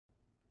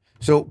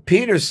So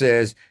Peter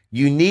says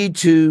you need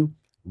to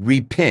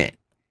repent.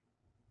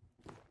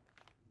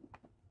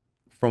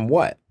 From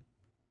what?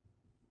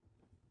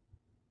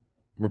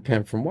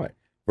 Repent from what?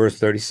 Verse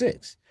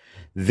 36.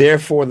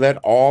 Therefore, let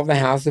all the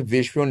house of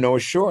Israel know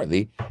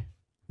assuredly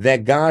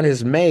that God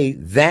has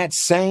made that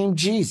same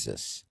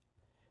Jesus,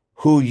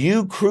 who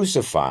you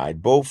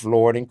crucified, both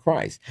Lord and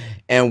Christ.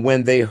 And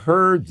when they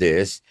heard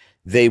this,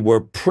 they were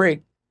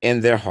pricked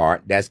in their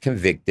heart, that's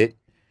convicted,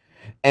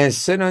 and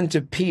said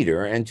unto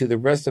Peter and to the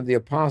rest of the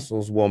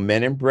apostles, well,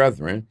 men and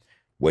brethren,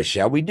 what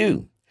shall we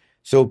do?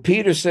 So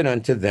Peter said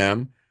unto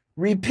them,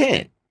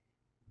 repent.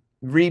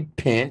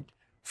 Repent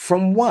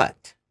from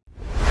what?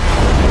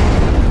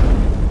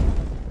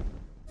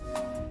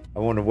 I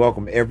want to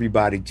welcome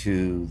everybody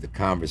to the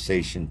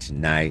conversation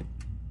tonight.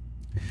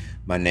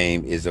 My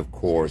name is, of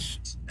course,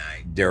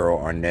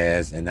 Daryl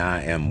Arnaz, and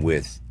I am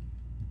with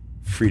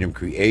Freedom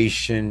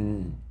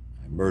Creation,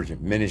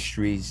 Emergent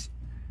Ministries,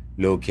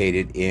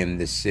 located in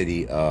the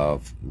city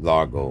of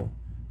Largo,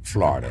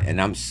 Florida.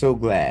 And I'm so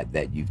glad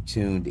that you've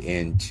tuned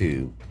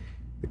into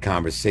the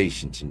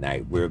conversation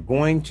tonight. We're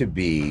going to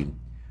be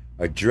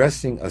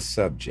addressing a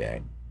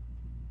subject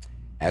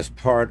as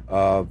part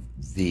of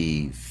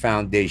the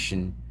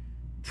Foundation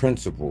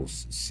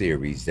Principles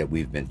series that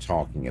we've been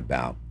talking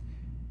about.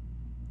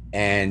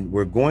 And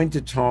we're going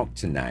to talk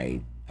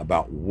tonight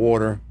about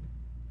water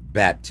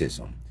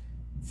baptism.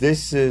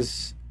 This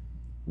is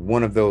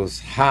one of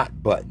those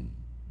hot button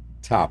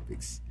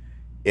topics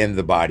in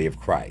the body of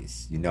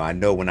Christ. You know, I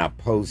know when I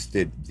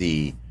posted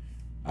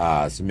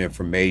some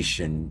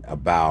information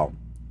about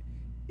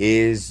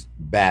is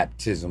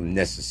baptism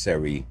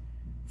necessary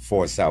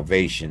for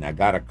salvation, I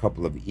got a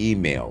couple of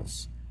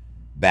emails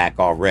back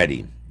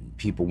already.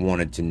 People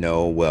wanted to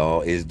know,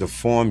 well, is the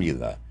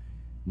formula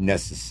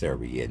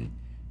necessary? And,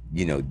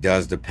 you know,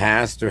 does the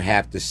pastor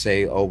have to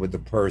say over the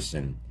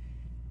person,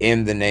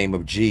 in the name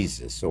of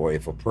Jesus? Or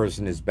if a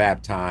person is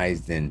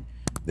baptized in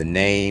the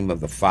name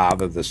of the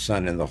Father, the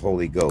Son, and the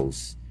Holy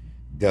Ghost,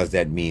 does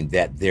that mean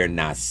that they're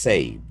not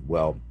saved?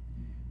 Well,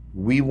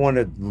 we want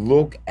to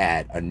look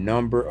at a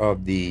number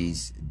of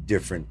these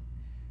different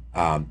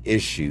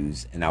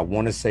issues. And I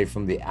want to say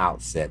from the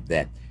outset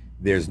that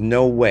there's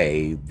no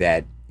way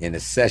that in a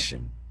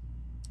session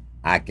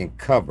I can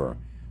cover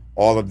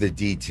all of the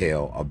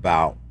detail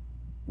about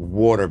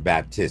water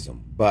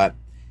baptism. But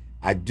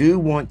I do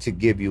want to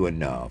give you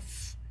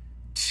enough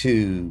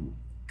to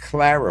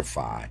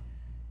clarify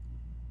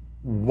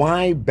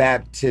why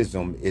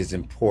baptism is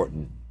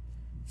important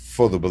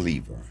for the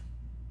believer.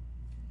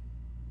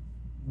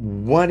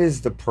 What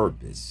is the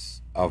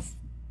purpose of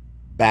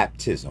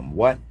baptism?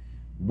 What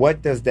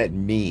does that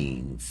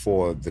mean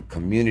for the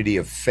community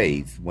of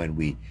faith when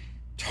we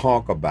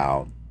talk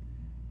about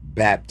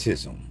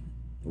baptism?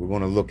 We're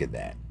going to look at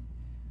that.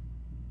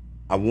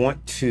 I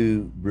want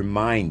to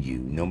remind you,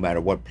 no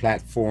matter what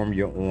platform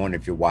you're on,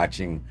 if you're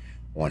watching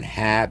on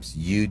HAPS,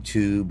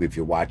 YouTube, if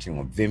you're watching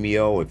on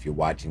Vimeo, if you're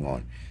watching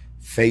on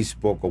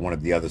Facebook or one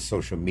of the other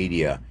social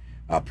media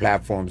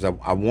platforms,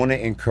 I want to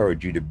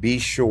encourage you to be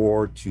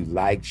sure to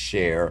like,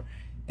 share,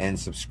 and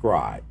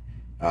subscribe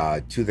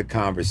to the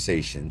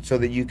conversation so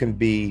that you can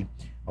be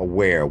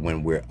aware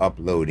when we're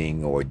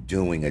uploading or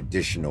doing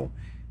additional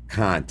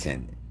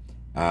content.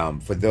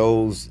 For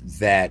those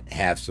that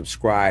have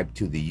subscribed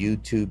to the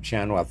YouTube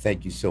channel, I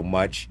thank you so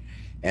much.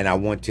 And I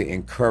want to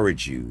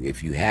encourage you,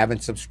 if you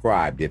haven't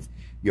subscribed, if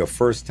you're a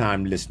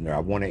first-time listener, I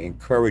want to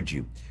encourage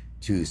you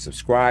to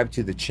subscribe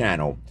to the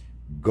channel.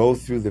 Go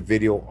through the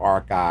video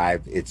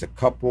archive. It's a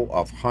couple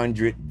of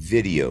hundred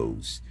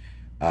videos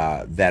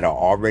that are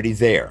already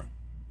there.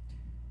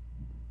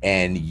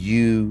 And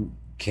you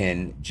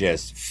can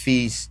just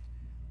feast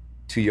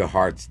to your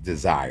heart's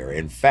desire.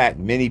 In fact,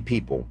 many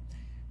people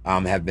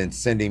have been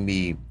sending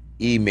me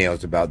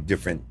emails about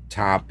different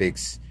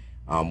topics.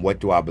 What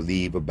do I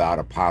believe about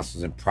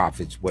apostles and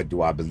prophets? What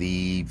do I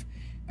believe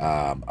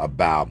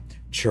about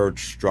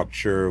church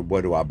structure?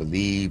 What do I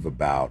believe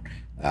about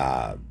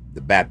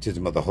the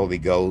baptism of the Holy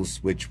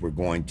Ghost, which we're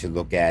going to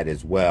look at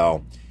as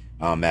well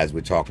as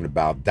we're talking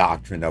about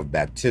doctrine of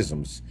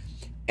baptisms.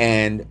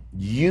 And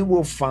you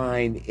will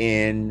find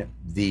in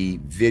the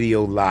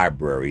video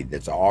library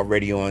that's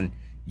already on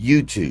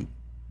YouTube,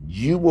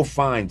 you will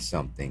find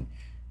something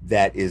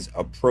that is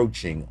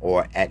approaching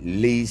or at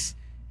least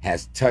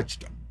has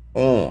touched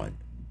on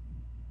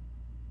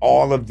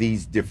all of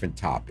these different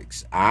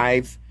topics.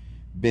 I've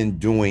been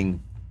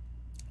doing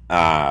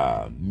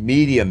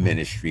media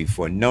ministry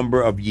for a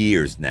number of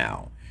years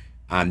now.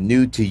 I'm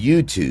new to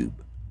YouTube,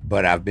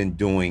 but I've been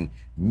doing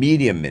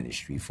media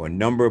ministry for a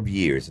number of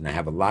years, and I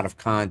have a lot of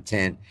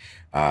content,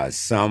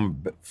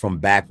 some from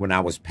back when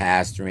I was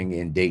pastoring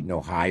in Dayton,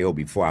 Ohio,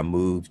 before I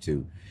moved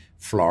to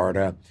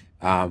Florida.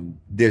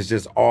 There's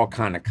just all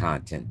kind of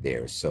content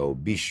there. So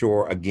be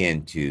sure,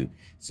 again, to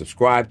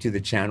subscribe to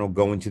the channel,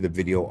 go into the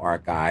video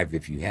archive.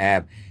 If you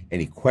have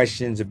any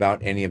questions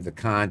about any of the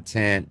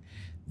content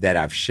that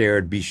I've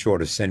shared, be sure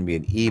to send me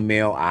an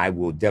email. I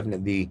will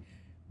definitely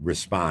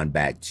respond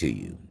back to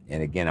you.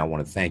 And again, I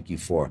want to thank you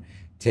for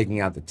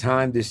taking out the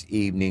time this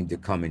evening to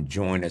come and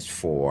join us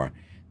for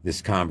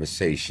this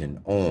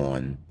conversation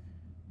on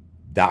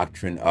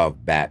doctrine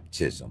of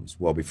baptisms.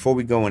 Well, before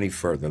we go any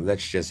further,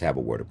 let's just have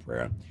a word of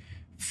prayer.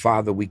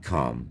 Father, we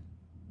come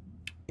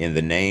in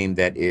the name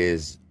that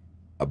is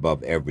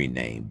above every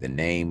name, the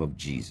name of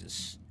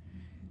Jesus.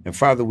 And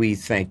Father, we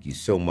thank you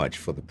so much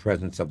for the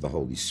presence of the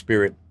Holy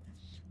Spirit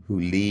who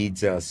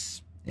leads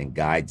us and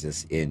guides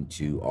us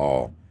into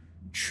all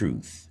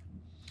truth.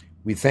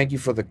 We thank you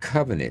for the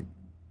covenant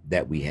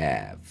that we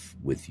have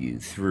with you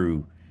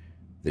through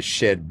the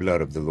shed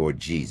blood of the Lord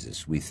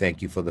Jesus. We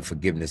thank you for the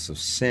forgiveness of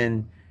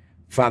sin.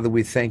 Father,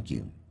 we thank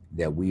you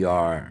that we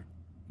are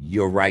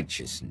your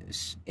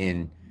righteousness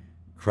in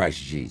Christ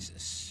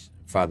Jesus.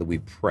 Father, we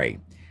pray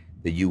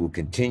that you will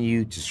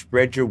continue to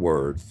spread your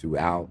word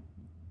throughout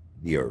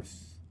the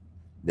earth,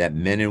 that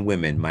men and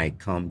women might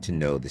come to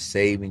know the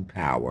saving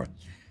power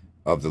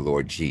of the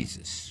Lord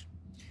Jesus.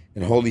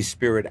 And Holy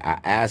Spirit, I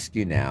ask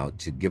you now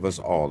to give us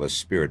all a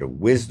spirit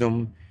of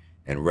wisdom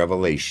and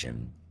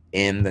revelation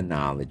in the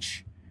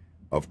knowledge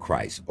of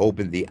Christ.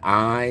 Open the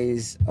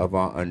eyes of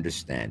our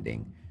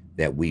understanding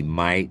that we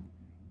might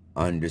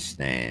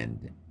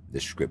understand the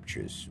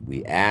scriptures.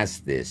 We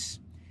ask this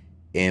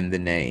in the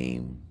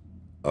name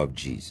of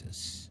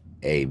Jesus.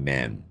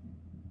 Amen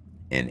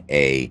and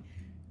amen.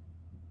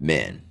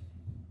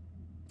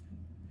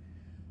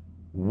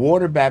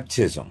 Water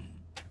baptism,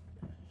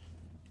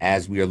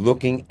 as we are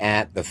looking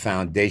at the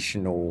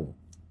foundational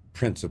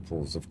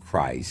principles of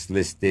Christ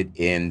listed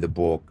in the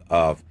book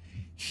of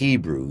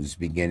Hebrews,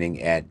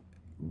 beginning at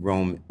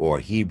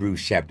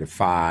Hebrews chapter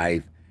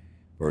 5,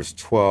 verse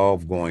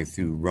 12, going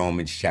through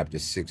Romans chapter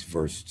 6,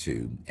 verse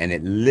 2. And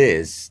it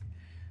lists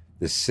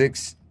the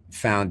 6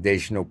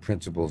 foundational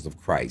principles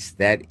of Christ.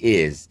 That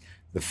is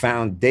the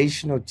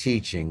foundational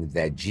teaching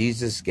that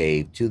Jesus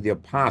gave to the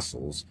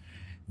apostles,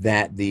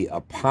 that the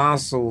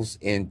apostles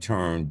in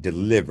turn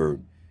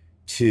delivered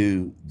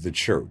to the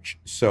church.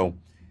 So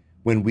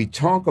when we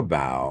talk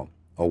about,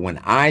 or when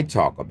I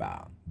talk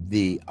about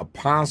the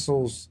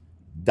apostles'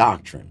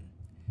 doctrine,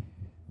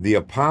 the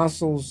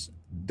apostles'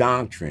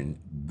 doctrine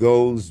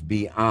goes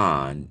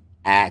beyond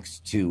Acts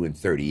 2 and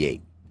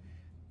 38.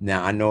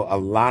 Now, I know a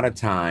lot of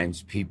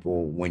times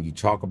people, when you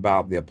talk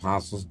about the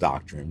apostles'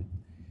 doctrine,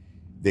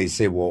 they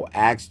say, well,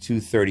 Acts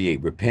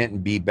 2:38, repent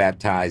and be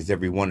baptized,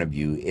 every one of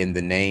you, in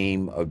the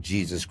name of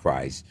Jesus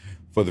Christ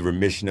for the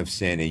remission of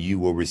sin, and you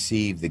will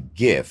receive the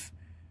gift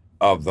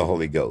of the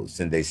Holy Ghost.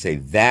 And they say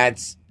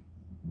that's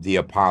the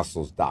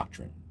apostles'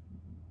 doctrine.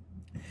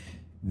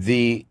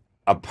 The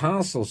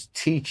apostles'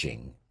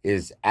 teaching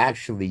is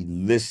actually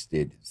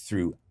listed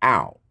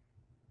throughout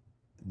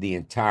the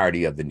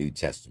entirety of the New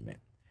Testament.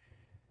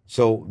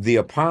 So the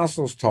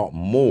apostles taught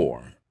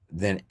more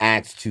than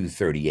Acts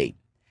 2:38.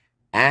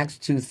 Acts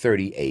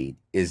 2:38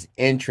 is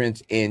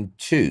entrance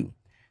into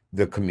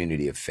the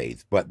community of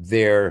faith, but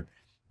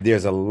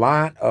there's a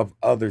lot of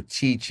other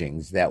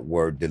teachings that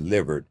were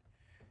delivered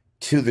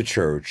to the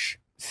church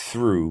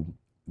through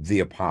the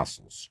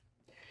apostles.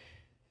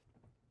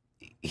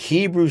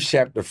 Hebrews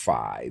chapter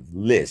 5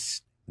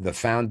 lists the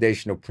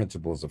foundational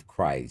principles of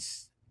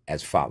Christ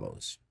as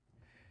follows.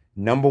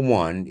 Number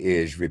 1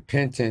 is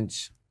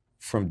repentance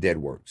from dead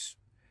works.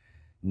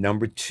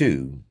 Number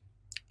 2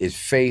 is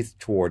faith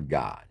toward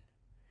God.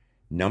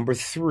 Number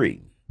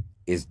 3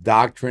 is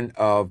doctrine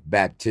of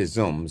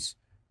baptisms,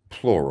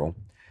 plural.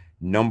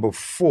 Number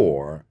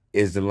 4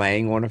 is the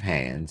laying on of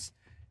hands.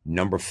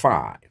 Number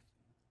 5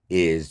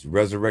 is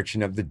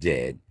resurrection of the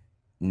dead.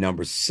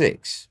 Number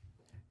 6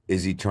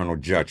 is eternal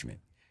judgment.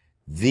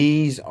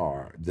 These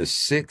are the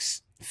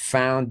 6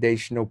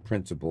 foundational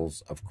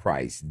principles of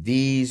Christ.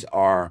 These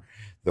are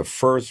the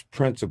first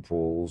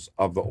principles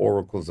of the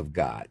oracles of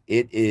God.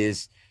 It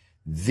is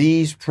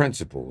these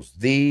principles,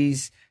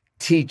 these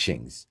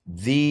teachings,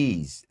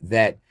 these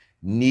that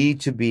need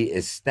to be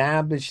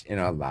established in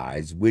our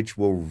lives, which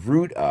will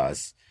root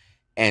us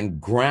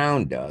and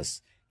ground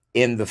us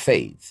in the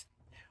faith.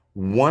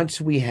 Once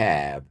we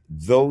have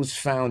those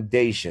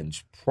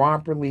foundations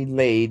properly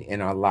laid in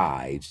our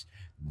lives,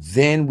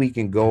 then we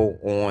can go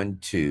on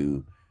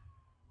to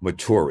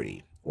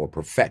maturity or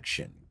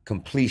perfection,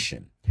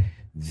 completion.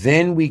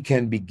 Then we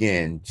can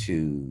begin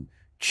to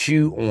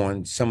chew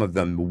on some of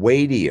the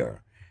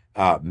weightier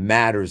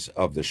matters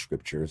of the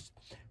scriptures.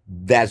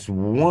 That's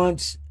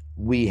once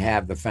we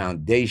have the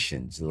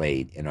foundations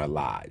laid in our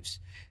lives.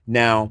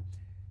 Now,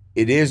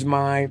 it is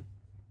my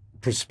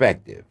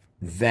perspective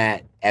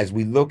that as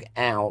we look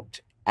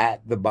out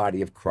at the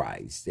body of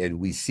Christ and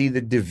we see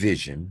the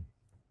division,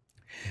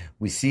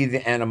 we see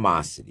the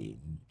animosity,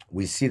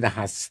 we see the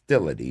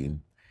hostility,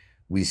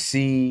 we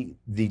see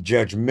the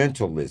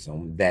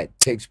judgmentalism that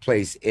takes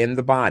place in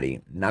the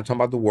body, not talking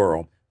about the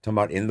world, talking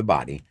about in the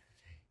body,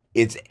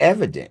 it's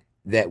evident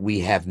that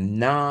we have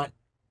not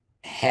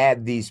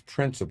had these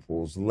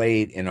principles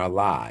laid in our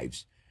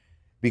lives,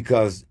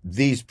 because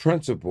these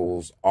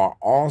principles are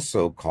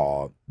also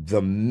called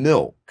the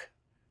milk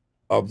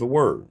of the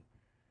word.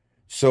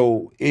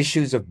 So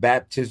issues of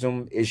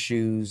baptism,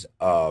 issues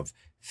of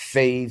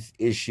faith,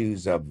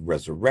 issues of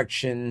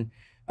resurrection,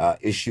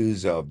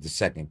 issues of the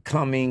second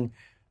coming.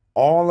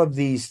 All of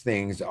these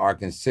things are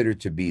considered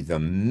to be the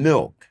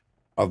milk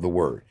of the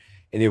word.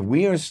 And if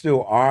we are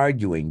still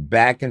arguing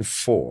back and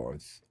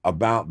forth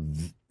about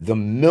the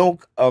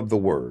milk of the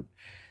word,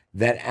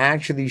 that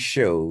actually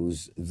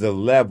shows the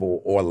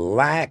level or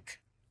lack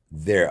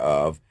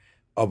thereof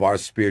of our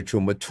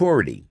spiritual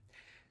maturity.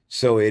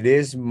 So it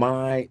is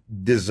my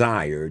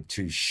desire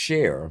to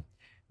share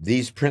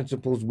these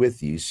principles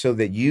with you so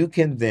that you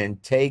can then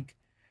take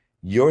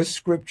your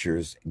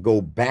scriptures,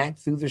 go back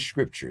through the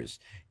scriptures,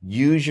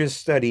 use your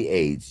study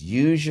aids,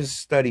 use your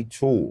study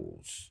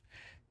tools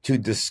to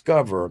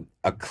discover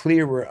a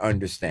clearer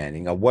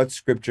understanding of what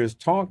scripture is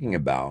talking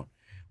about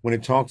when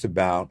it talks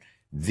about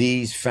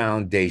these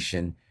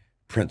foundation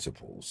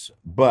principles.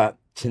 But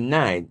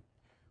tonight,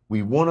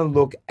 we want to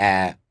look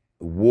at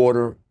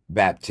water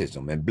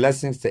baptism. And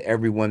blessings to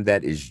everyone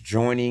that is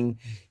joining.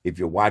 If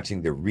you're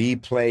watching the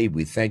replay,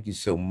 we thank you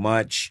so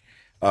much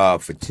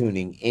for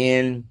tuning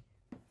in.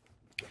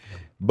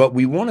 But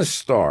we want to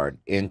start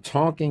in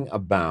talking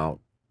about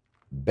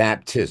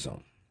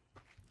baptism.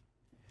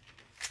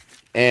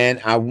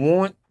 And I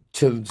want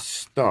to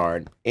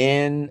start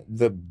in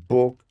the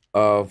book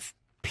of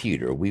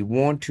Peter. We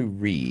want to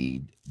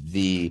read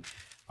the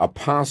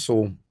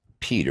Apostle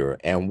Peter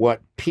and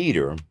what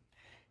Peter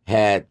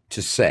had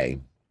to say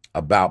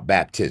about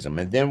baptism.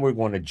 And then we're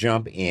going to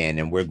jump in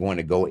and we're going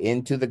to go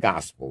into the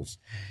Gospels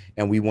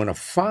and we want to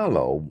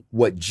follow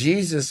what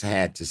Jesus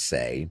had to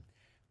say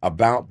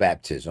about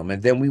baptism.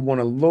 And then we want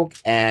to look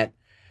at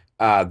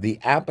the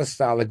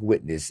apostolic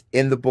witness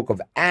in the book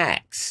of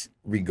Acts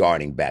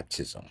regarding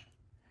baptism.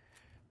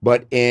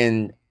 But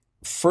in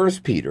 1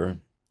 Peter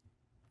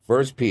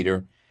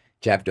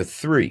chapter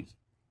 3,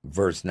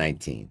 verse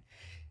 19,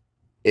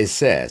 it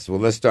says, well,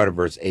 let's start at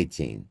verse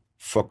 18.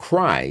 For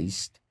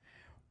Christ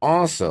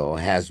also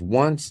has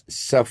once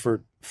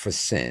suffered for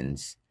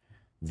sins,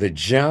 the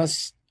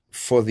just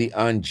for the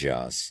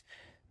unjust,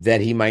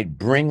 that he might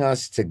bring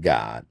us to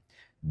God,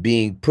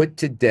 being put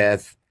to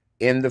death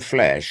in the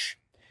flesh,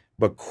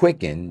 but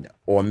quickened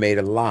or made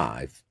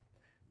alive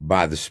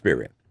by the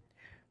Spirit,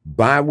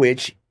 by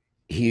which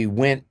he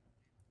went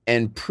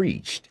and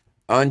preached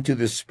unto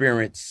the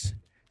spirits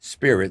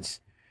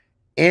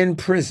in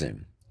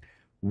prison,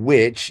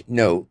 which,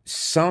 note,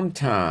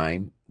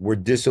 sometime were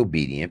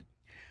disobedient,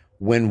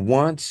 when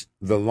once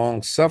the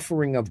long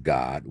suffering of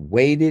God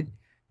waited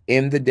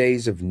in the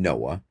days of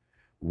Noah,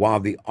 while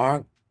the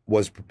ark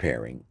was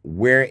preparing,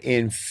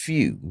 wherein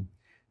few,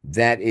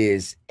 that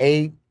is,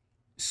 8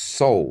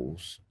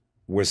 souls,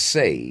 were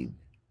saved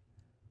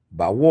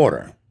by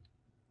water.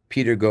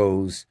 Peter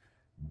goes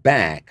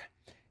back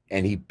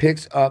and he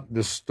picks up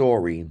the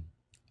story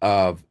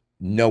of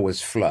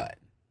Noah's flood.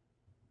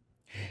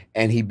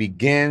 And he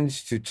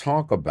begins to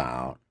talk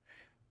about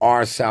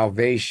our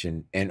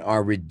salvation and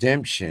our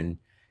redemption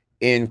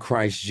in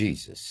Christ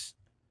Jesus.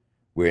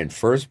 We're in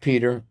 1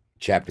 Peter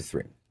chapter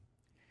 3,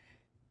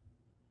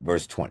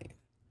 verse 20,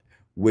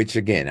 which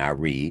again I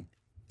read,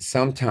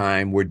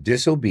 sometime were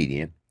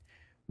disobedient,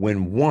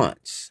 when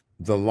once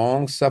the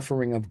long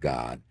suffering of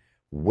God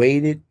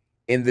waited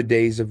in the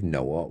days of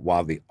Noah,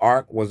 while the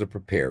ark was a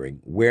preparing,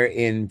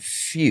 wherein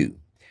few,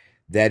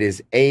 that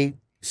is 8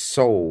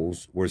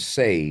 souls, were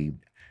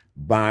saved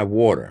by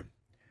water.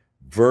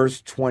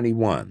 Verse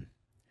 21,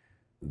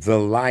 the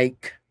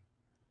like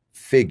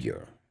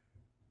figure,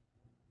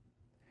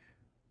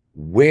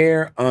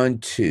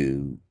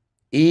 whereunto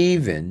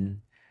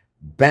even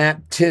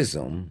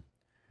baptism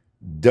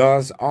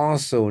does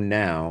also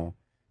now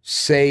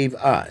save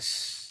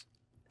us,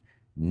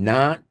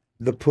 not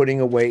the putting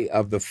away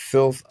of the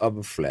filth of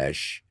the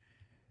flesh.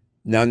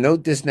 Now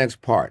note this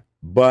next part,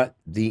 but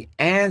the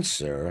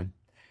answer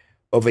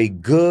of a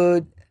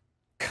good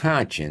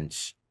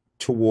conscience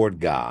toward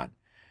God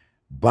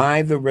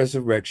by the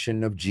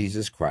resurrection of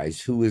Jesus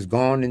Christ, who is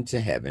gone into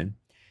heaven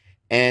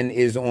and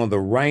is on the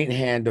right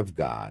hand of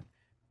God,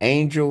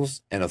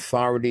 angels and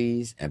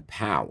authorities and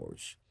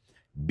powers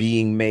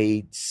being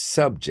made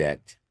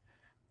subject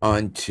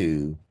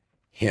unto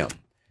him.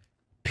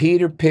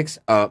 Peter picks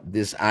up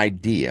this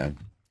idea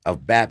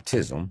of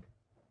baptism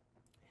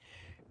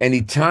and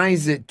he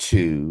ties it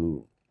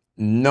to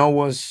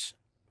Noah's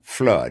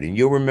flood. And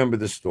you'll remember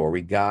the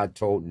story. God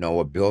told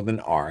Noah, build an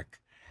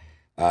ark.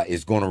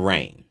 It's going to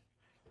rain.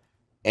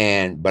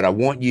 But I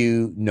want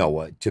you,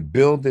 Noah, to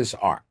build this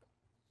ark.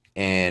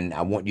 And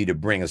I want you to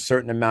bring a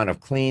certain amount of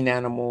clean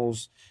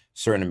animals,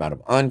 certain amount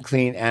of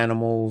unclean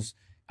animals.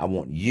 I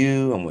want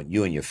you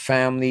and your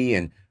family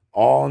and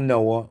all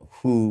Noah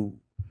who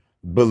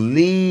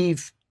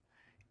believe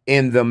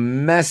in the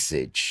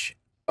message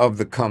of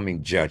the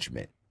coming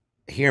judgment.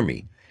 Hear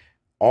me.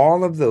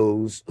 All of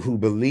those who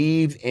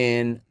believe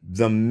in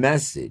the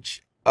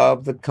message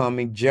of the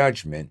coming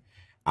judgment,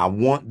 I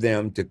want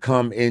them to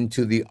come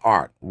into the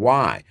ark.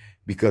 Why?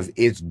 Because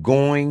it's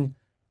going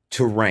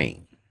to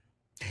rain.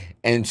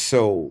 And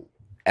so,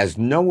 as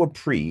Noah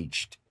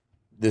preached,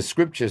 the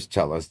scriptures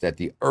tell us that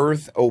the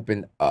earth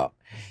opened up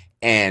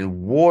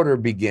and water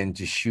began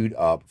to shoot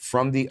up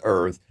from the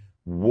earth.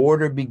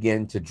 Water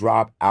began to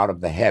drop out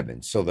of the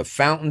heavens. So the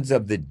fountains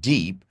of the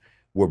deep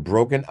were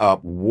broken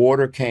up.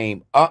 Water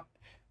came up,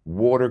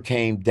 water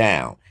came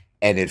down,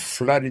 and it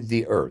flooded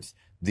the earth.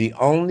 The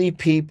only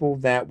people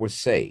that were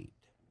saved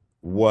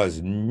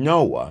was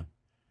Noah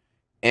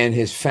and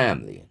his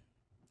family.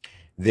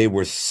 They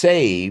were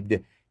saved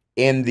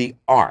in the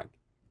ark.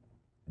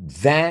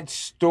 That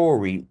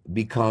story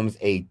becomes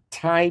a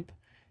type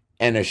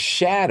and a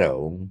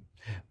shadow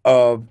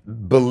of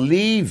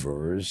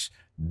believers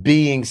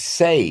being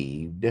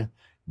saved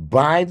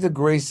by the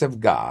grace of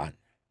God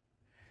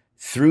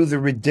through the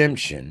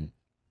redemption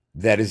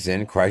that is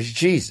in Christ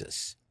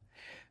Jesus.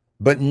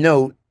 But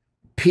note,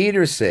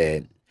 Peter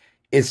said,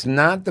 it's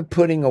not the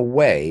putting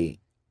away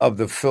of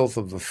the filth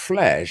of the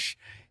flesh,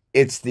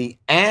 it's the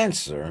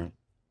answer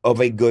of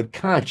a good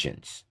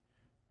conscience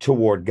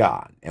toward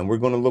God. And we're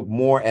going to look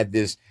more at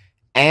this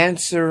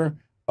answer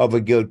of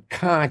a good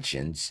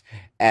conscience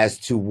as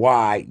to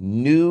why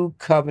new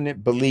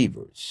covenant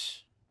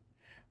believers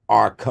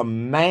are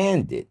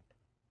commanded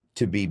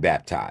to be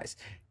baptized.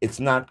 It's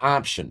not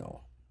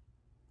optional.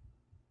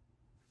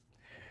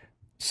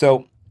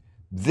 So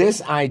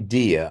this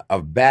idea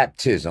of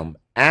baptism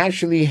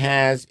actually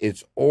has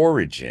its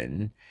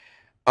origin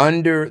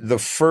under the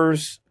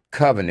first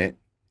covenant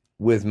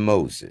with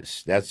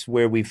Moses. That's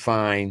where we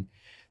find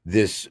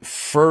this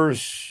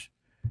first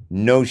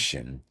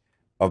notion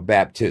of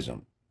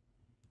baptism.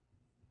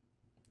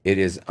 It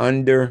is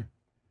under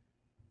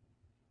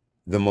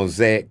the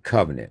Mosaic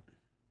covenant.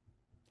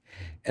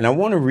 And I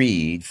want to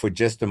read for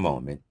just a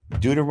moment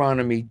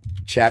Deuteronomy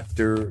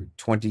chapter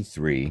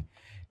 23,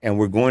 and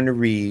we're going to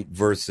read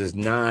verses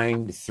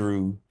 9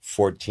 through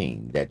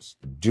 14. That's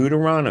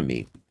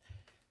Deuteronomy.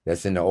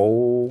 That's in the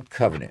Old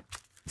Covenant.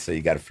 So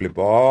you got to flip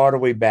all the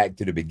way back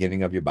to the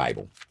beginning of your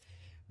Bible.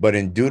 But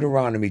in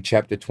Deuteronomy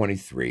chapter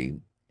 23,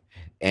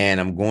 and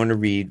I'm going to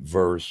read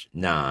verse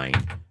 9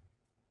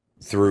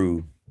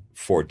 through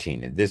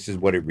 14. And this is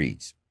what it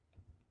reads.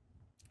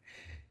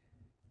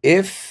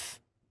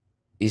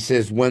 He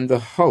says, when the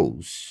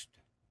host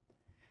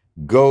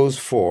goes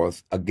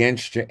forth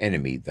against your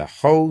enemy, the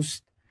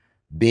host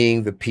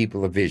being the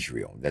people of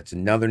Israel. That's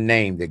another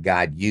name that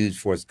God used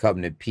for his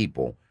covenant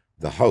people,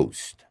 the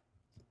host.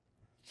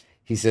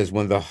 He says,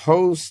 when the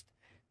host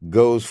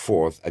goes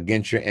forth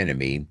against your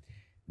enemy,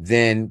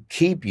 then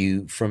keep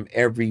you from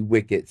every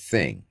wicked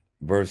thing.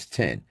 Verse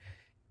 10,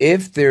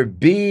 if there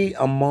be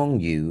among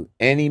you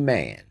any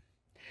man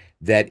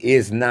that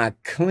is not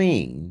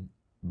clean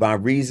by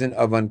reason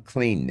of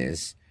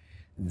uncleanness,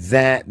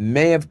 that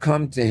may have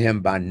come to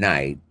him by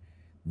night,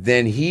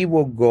 then he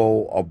will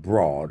go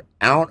abroad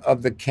out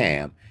of the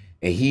camp,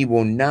 and he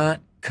will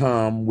not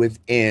come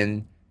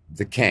within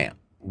the camp.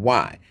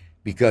 Why?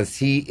 Because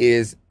he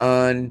is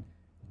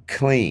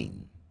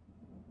unclean.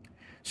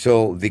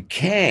 So the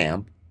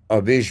camp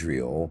of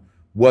Israel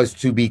was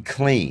to be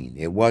clean.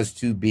 It was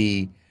to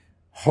be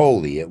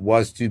holy. It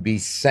was to be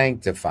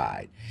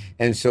sanctified.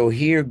 And so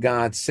here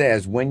God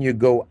says, when you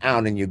go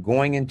out and you're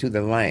going into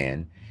the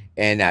land,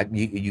 and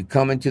you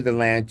come into the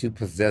land to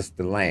possess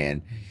the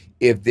land,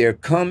 if there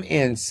come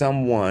in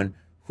someone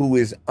who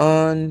is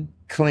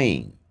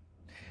unclean,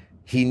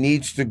 he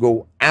needs to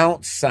go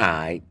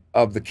outside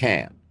of the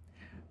camp.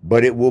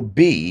 But it will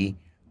be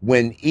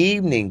when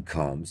evening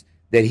comes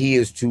that he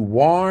is to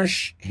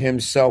wash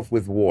himself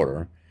with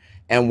water,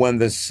 and when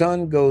the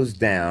sun goes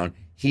down,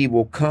 he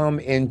will come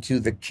into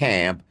the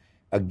camp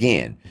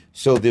again.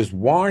 So this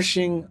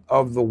washing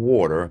of the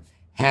water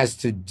has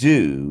to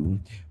do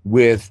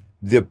with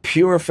the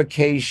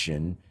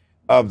purification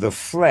of the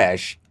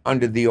flesh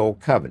under the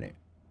old covenant.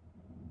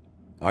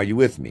 Are you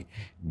with me?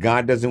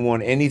 God doesn't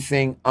want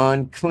anything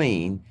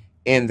unclean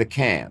in the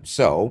camp.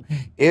 So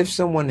if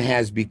someone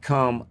has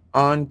become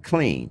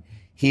unclean,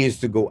 he is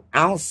to go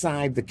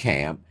outside the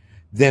camp,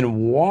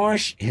 then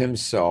wash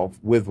himself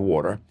with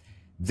water.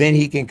 Then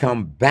he can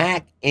come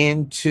back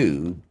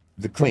into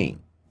the clean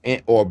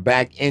or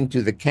back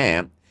into the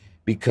camp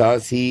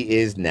because he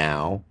is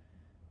now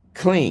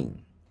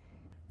clean.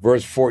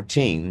 Verse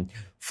 14,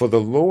 for the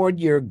Lord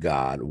your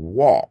God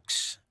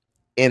walks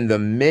in the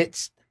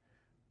midst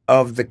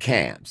of the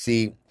camp.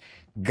 See,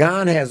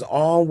 God has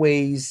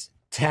always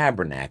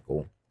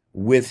tabernacled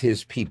with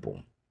his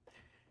people.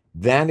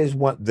 That is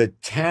what the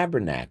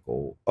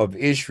tabernacle of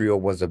Israel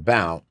was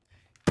about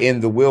in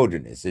the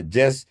wilderness. It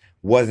just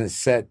wasn't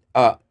set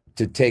up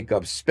to take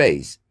up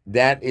space.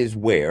 That is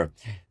where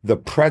the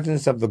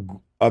presence of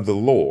the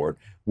Lord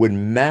would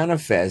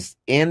manifest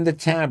in the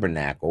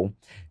tabernacle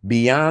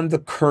beyond the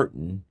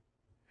curtain,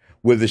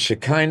 with the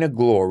Shekinah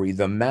glory,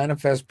 the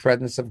manifest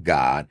presence of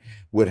God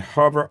would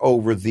hover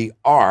over the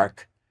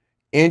ark.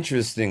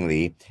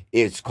 Interestingly,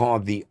 it's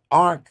called the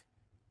Ark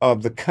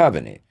of the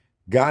Covenant.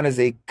 God is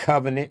a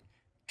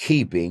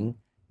covenant-keeping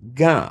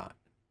God.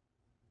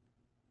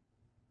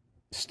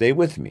 Stay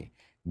with me.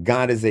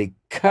 God is a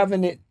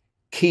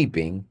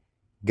covenant-keeping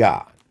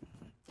God.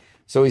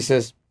 So he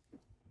says,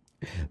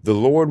 The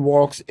Lord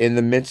walks in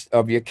the midst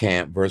of your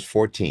camp, verse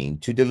 14,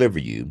 to deliver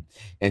you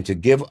and to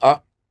give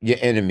up your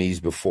enemies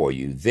before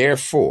you.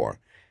 Therefore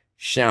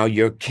shall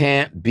your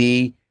camp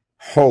be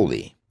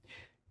holy,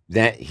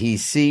 that he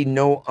see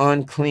no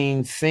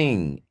unclean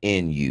thing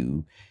in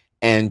you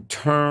and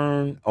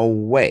turn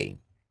away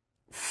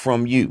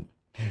from you.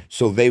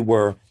 So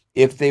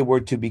if they were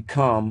to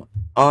become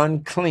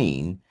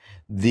unclean,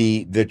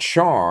 the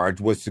charge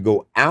was to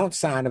go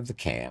outside of the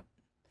camp,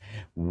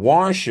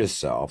 wash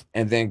yourself,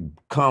 and then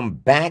come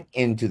back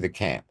into the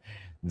camp.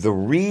 The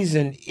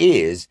reason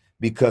is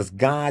because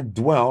God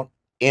dwelt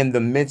in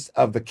the midst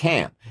of the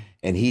camp,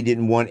 and he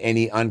didn't want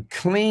any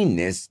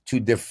uncleanness to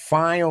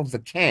defile the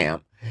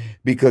camp,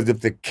 because if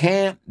the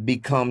camp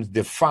becomes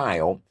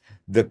defiled,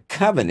 the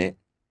covenant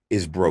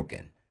is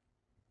broken.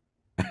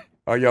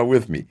 Are y'all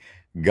with me?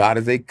 God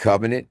is a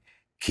covenant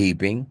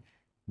keeping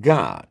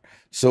God.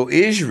 So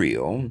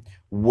Israel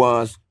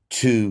was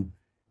to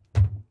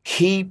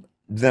keep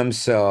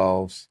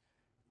themselves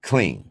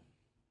clean.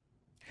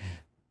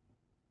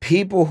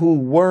 People who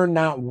were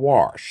not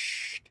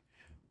washed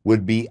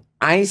would be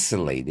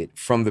isolated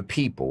from the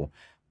people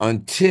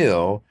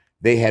until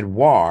they had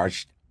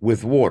washed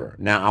with water.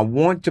 Now, I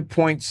want to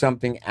point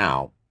something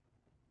out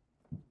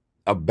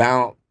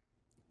about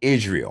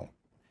Israel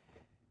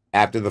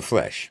after the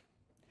flesh.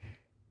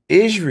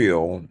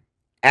 Israel,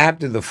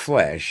 after the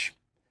flesh,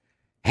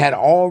 had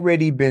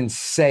already been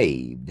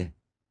saved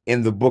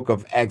in the book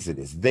of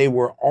Exodus. They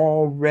were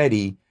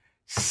already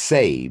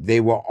saved. They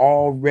were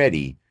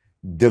already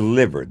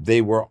delivered.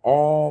 They were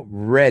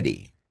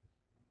already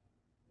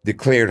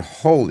declared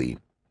holy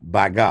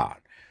by God.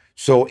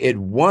 So it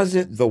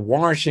wasn't the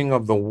washing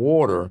of the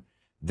water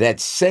that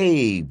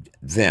saved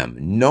them,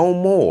 no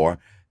more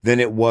than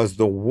it was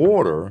the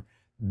water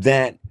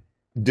that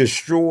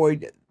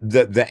destroyed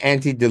the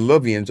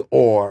antediluvians,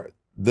 or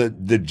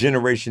the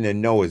generation in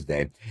Noah's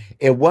day.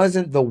 It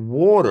wasn't the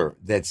water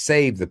that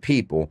saved the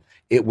people.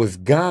 It was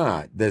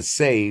God that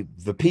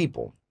saved the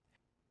people.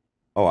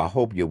 Oh, I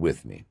hope you're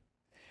with me.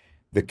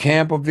 The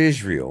camp of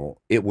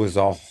Israel, it was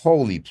a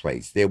holy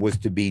place. There was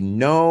to be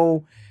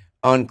no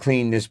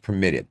uncleanness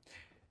permitted.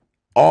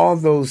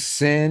 Although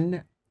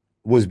sin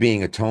was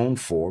being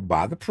atoned for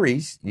by the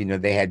priests,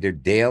 they had their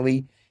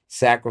daily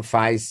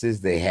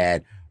sacrifices. They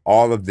had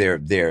all of their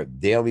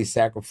daily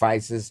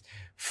sacrifices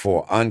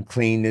for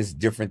uncleanness,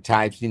 different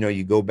types.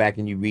 You go back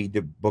and you read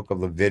the book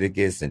of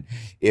Leviticus, and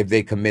if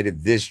they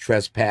committed this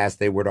trespass,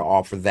 they were to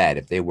offer that.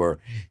 If they were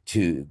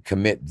to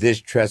commit this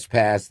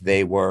trespass,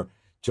 they were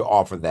to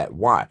offer that.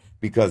 Why?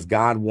 Because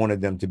God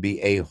wanted them to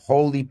be a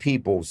holy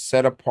people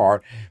set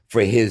apart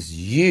for his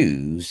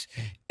use.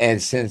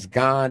 And since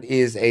God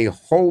is a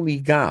holy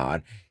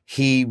God,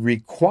 he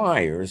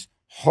requires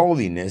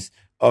holiness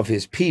of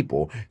his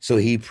people. So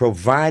he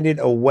provided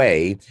a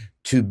way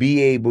to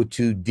be able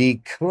to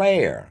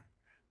declare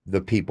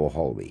the people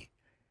holy.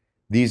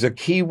 These are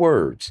key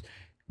words.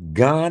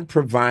 God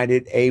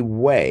provided a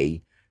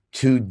way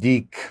to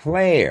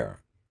declare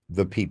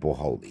the people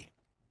holy.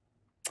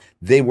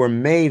 They were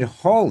made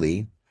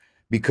holy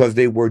because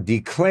they were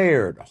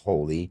declared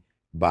holy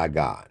by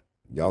God.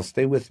 Y'all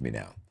stay with me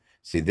now.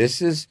 See,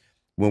 this is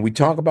when we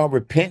talk about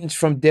repentance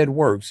from dead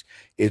works,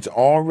 it's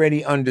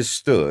already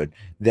understood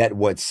that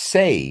what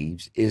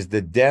saves is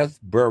the death,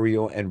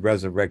 burial, and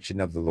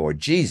resurrection of the Lord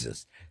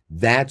Jesus.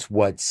 That's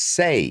what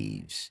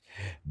saves.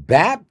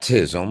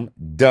 Baptism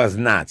does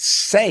not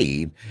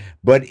save,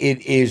 but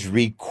it is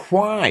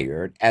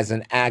required as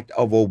an act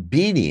of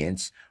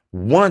obedience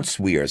once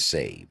we are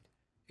saved.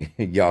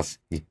 Y'all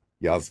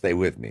stay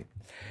with me.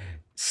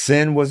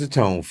 Sin was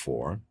atoned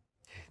for.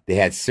 They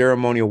had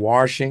ceremonial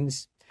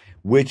washings,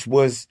 which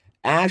was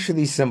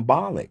actually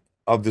symbolic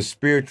of the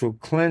spiritual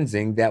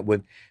cleansing that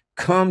would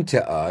come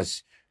to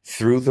us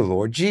through the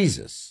Lord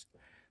Jesus.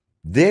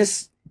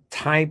 This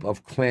type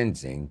of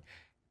cleansing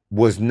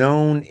was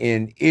known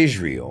in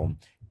Israel,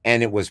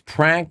 and it was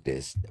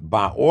practiced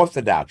by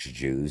Orthodox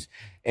Jews,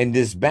 and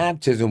this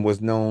baptism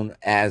was known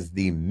as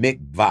the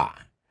mikvah,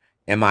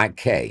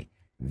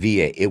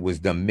 M-I-K-V-A. It was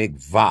the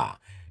mikvah.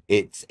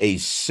 It's a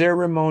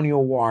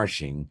ceremonial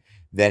washing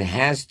that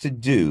has to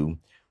do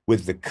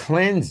with the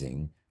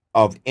cleansing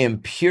of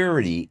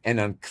impurity and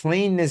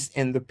uncleanness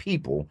in the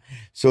people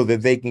so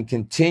that they can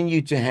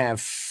continue to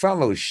have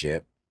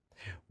fellowship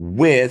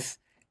with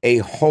a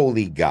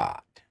holy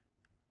God.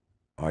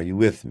 Are you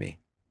with me?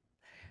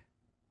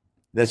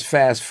 Let's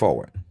fast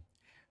forward.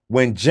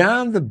 When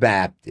John the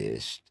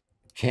Baptist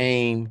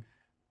came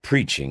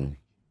preaching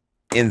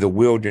in the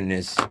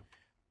wilderness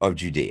of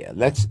Judea,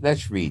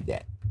 let's read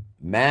that.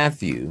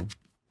 Matthew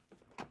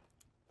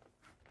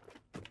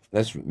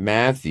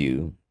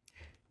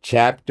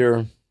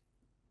chapter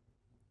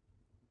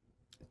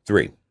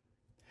 3.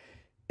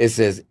 It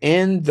says,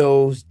 in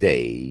those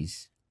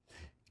days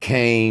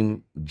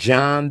came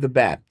John the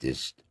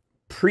Baptist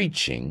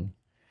preaching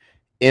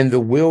in the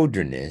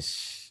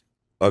wilderness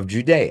of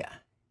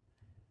Judea.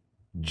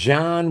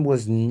 John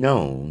was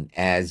known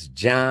as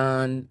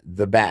John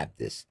the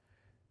Baptist.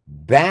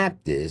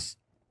 Baptist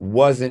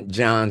wasn't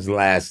John's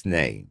last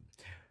name.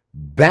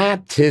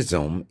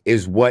 Baptism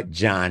is what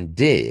John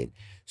did.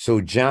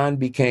 So John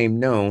became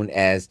known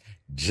as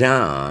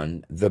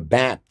John the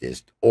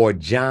Baptist, or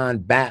John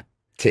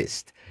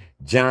Baptist,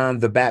 John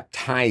the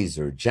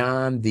Baptizer,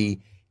 John the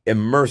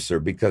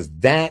Immerser, because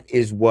that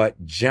is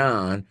what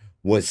John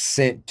was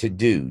sent to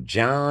do.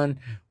 John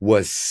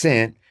was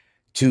sent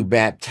to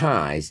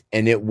baptize,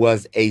 and it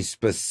was a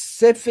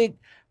specific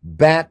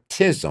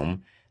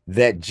baptism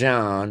that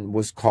John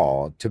was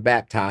called to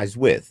baptize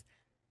with.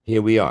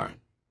 Here we are.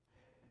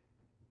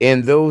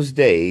 In those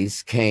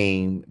days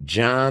came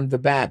John the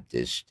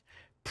Baptist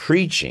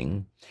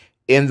preaching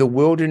in the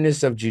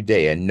wilderness of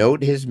Judea.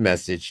 Note his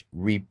message: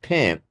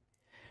 repent,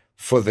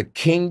 for the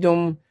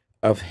kingdom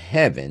of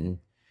heaven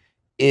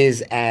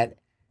is at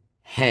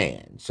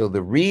hand. So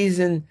the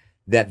reason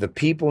that the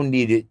people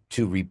needed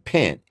to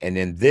repent, and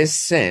in this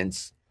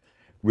sense,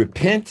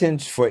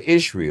 repentance for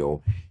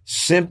Israel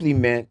simply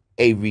meant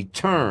a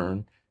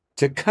return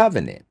to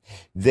covenant.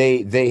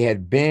 They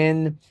had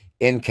been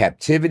in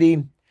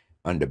captivity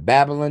under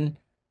Babylon.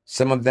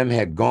 Some of them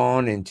had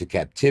gone into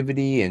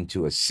captivity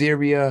into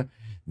Assyria.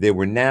 They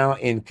were now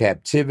in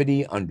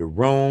captivity under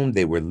Rome.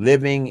 They were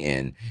living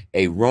in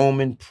a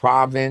Roman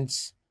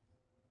province.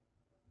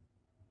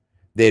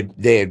 They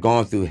had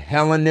gone through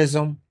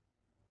Hellenism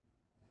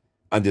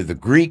under the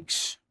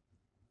Greeks.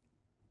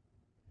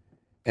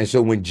 And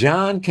so when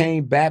John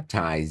came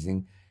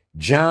baptizing,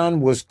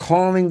 John was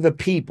calling the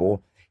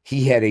people.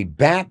 He had a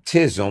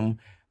baptism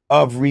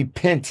of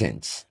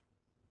repentance.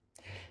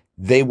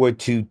 They were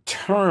to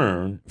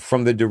turn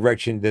from the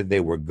direction that they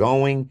were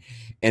going,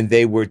 and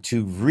they were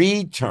to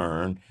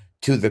return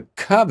to the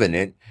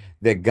covenant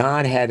that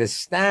God had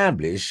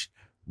established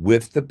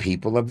with the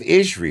people of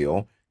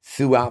Israel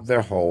throughout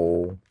their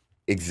whole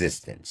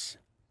existence.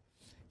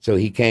 So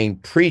he came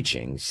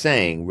preaching,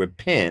 saying,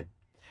 repent,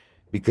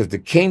 because the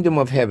kingdom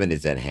of heaven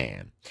is at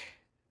hand.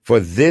 For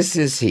this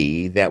is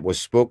he that was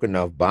spoken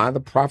of by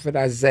the prophet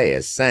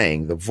Isaiah,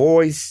 saying, the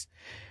voice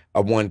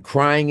of one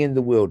crying in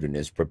the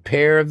wilderness,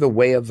 prepare the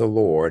way of the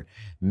Lord,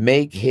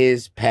 make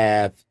his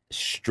path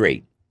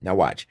straight. Now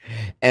watch.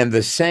 And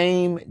the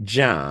same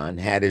John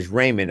had his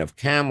raiment of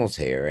camel's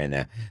hair and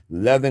a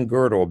leathern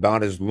girdle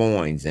about his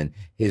loins, and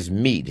his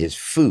meat, his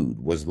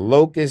food, was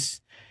locusts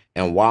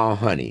and wild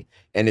honey.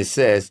 And it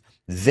says,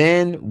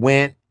 then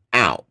went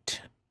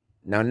out.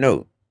 Now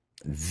note,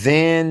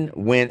 then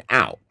went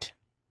out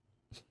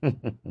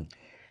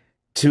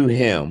to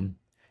him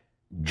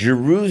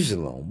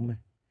Jerusalem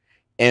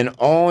and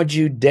all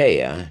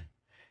Judea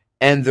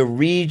and the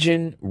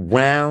region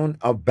round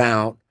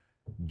about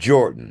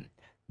Jordan.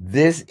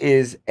 This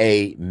is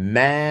a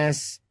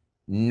mass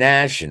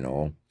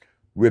national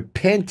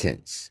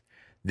repentance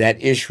that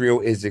Israel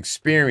is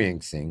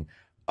experiencing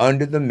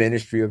under the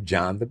ministry of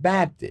John the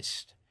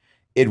Baptist.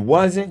 It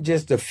wasn't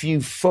just a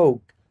few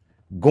folk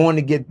going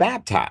to get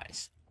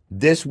baptized.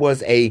 This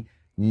was a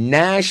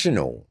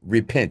national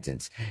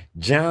repentance.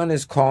 John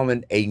is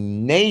calling a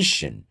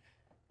nation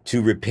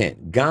to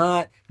repent.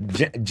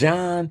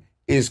 John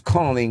is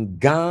calling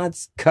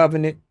God's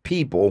covenant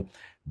people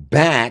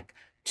back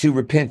to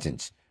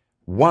repentance.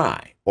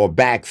 Why? Or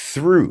back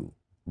through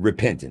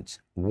repentance.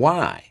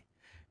 Why?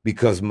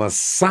 Because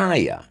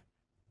Messiah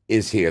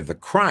is here. The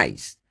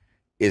Christ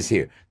is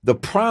here. The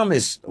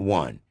promised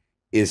one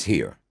is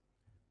here.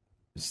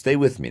 Stay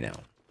with me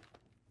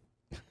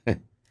now.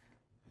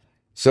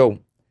 So,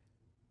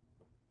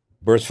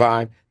 verse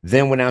 5,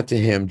 then went out to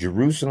him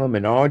Jerusalem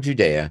and all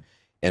Judea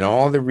and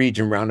all the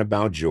region round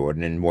about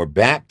Jordan, and were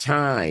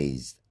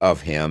baptized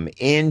of him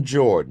in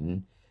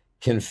Jordan,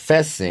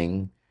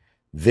 confessing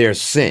their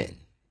sin.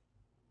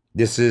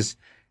 This is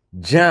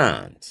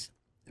John's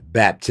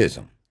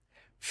baptism.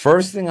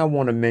 First thing I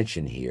want to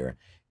mention here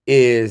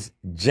is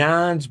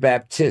John's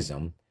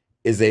baptism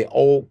is an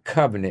old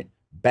covenant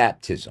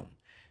baptism.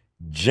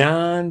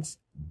 John's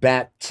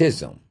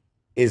baptism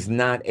is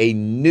not a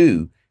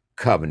new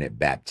covenant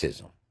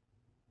baptism.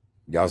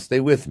 Y'all stay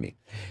with me.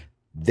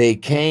 They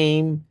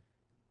came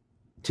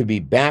to be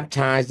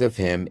baptized of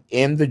him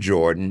in the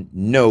Jordan,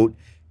 note,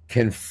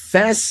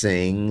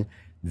 confessing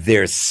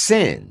their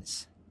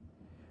sins.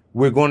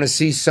 We're going to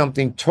see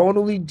something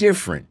totally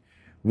different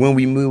when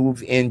we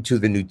move into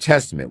the New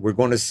Testament. We're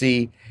going to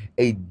see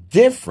a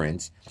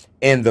difference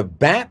in the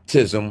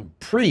baptism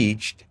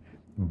preached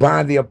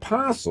by the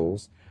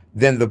apostles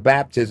than the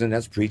baptism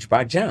that's preached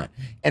by John.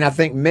 And I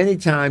think many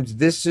times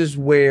this is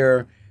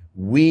where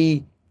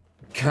we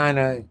kind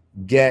of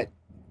get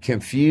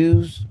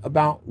confused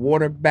about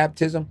water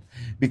baptism,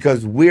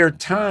 because we're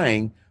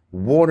tying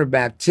water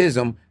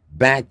baptism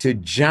back to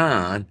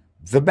John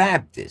the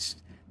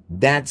Baptist.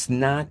 That's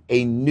not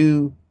a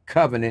new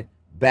covenant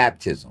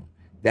baptism.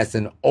 That's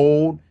an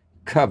old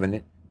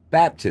covenant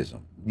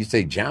baptism. You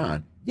say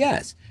John?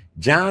 Yes.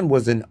 John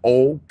was an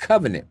old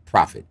covenant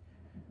prophet.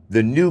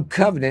 The new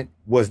covenant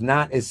was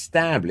not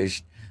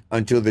established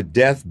until the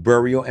death,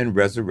 burial, and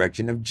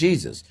resurrection of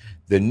Jesus.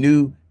 The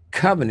new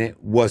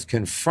covenant was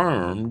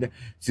confirmed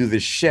through the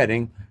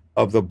shedding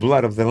of the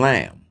blood of the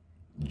Lamb,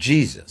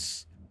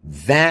 Jesus.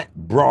 That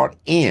brought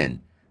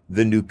in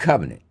the new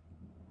covenant.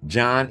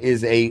 John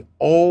is a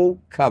old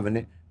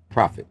covenant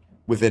prophet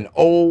with an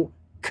old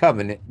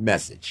covenant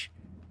message.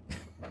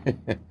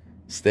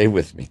 Stay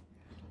with me.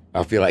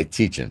 I feel like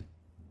teaching.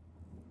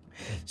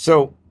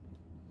 So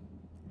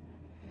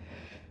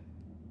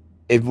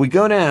if we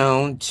go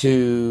down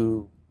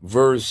to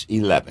verse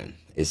 11,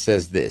 it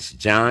says this,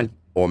 John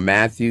or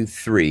Matthew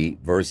 3,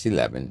 verse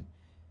 11.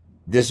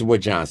 This is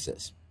what John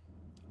says.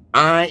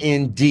 I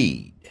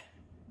indeed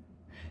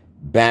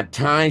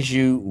baptize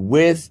you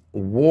with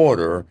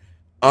water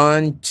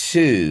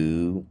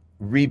unto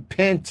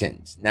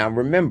repentance. Now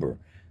remember,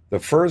 the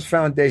first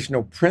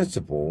foundational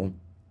principle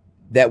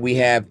that we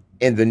have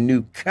in the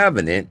new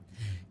covenant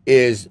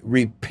is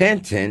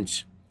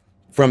repentance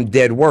from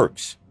dead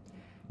works.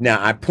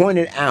 Now, I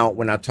pointed out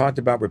when I talked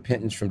about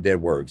repentance from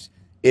dead works,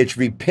 it's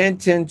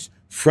repentance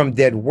from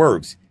dead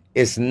works.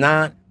 It's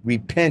not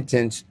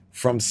repentance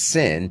from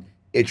sin.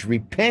 It's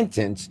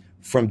repentance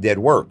from dead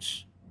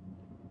works.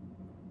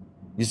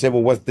 You say,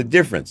 well, what's the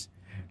difference?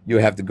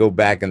 You'll have to go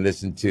back and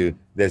listen to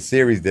the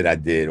series that I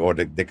did, or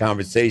the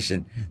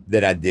conversation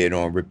that I did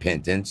on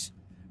repentance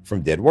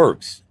from dead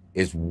works.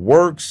 It's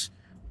works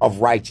of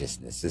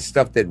righteousness. It's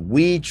stuff that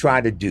we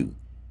try to do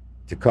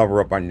to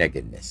cover up our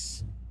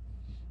nakedness.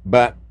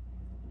 But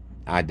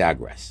I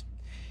digress.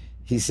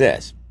 He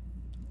says,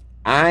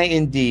 I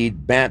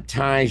indeed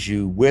baptize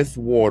you with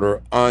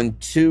water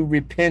unto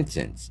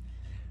repentance,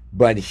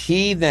 but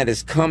he that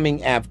is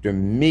coming after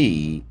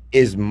me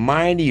is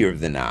mightier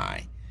than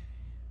I,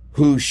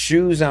 whose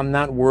shoes I'm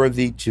not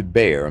worthy to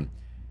bear.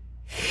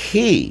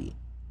 He,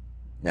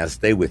 now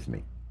stay with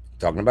me,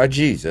 talking about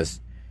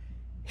Jesus,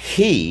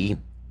 he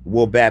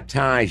will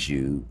baptize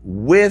you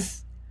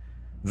with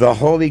the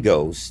Holy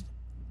Ghost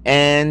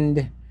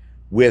and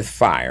with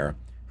fire,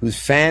 whose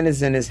fan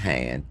is in his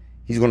hand.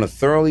 He's going to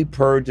thoroughly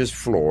purge his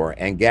floor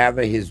and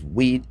gather his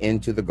wheat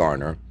into the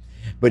garner,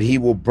 but he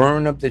will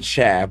burn up the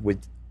chaff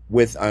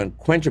with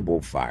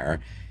unquenchable fire.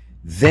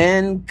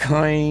 Then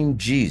came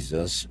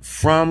Jesus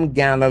from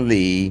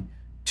Galilee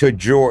to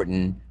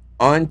Jordan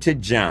unto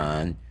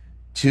John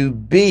to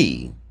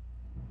be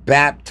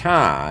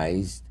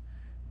baptized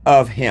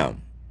of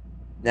him.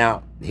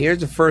 Now, here's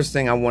the first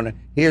thing I want to,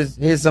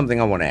 here's something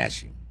I want to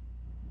ask you.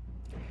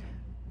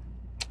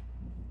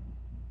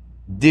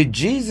 Did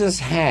Jesus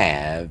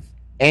have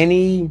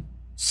any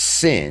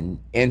sin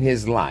in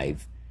his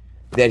life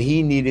that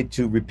he needed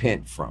to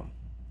repent from?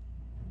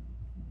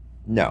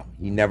 No,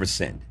 he never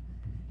sinned.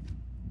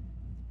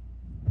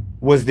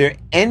 Was there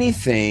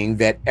anything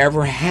that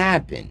ever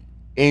happened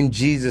in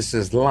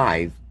Jesus's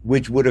life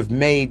which would have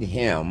made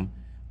him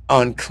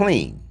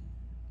unclean?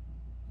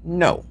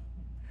 No.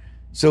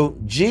 So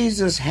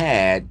Jesus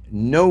had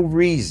no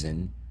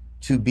reason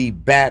to be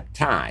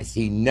baptized.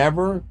 He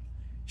never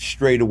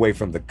strayed away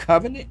from the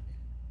covenant.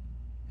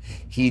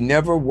 He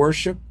never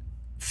worshiped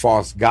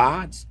false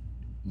gods.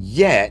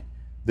 Yet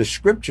the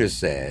scripture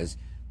says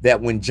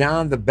that when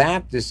John the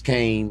Baptist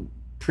came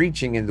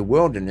preaching in the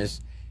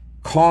wilderness,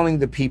 calling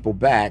the people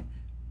back,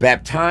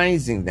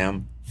 baptizing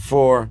them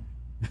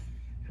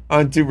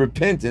unto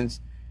repentance,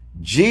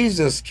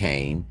 Jesus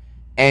came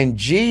and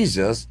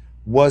Jesus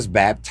was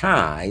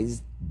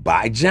baptized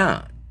by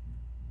John.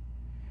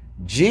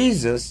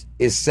 Jesus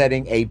is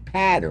setting a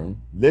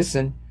pattern.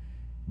 Listen,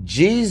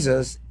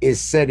 Jesus is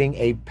setting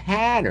a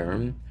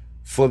pattern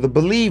for the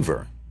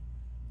believer.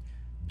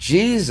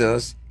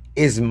 Jesus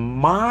is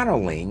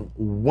modeling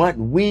what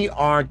we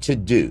are to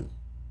do.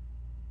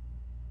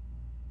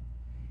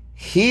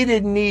 He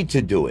didn't need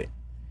to do it,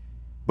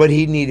 but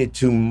he needed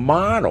to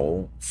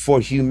model for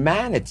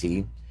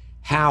humanity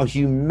how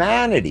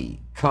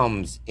humanity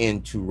comes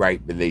into right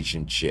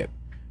relationship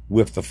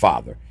with the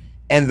Father.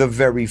 And the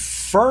very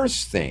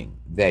first thing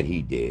that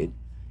he did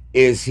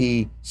is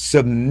he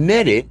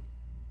submitted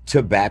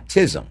to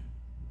baptism.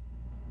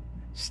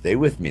 Stay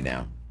with me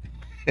now.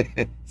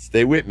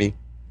 Stay with me.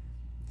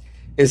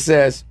 It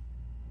says,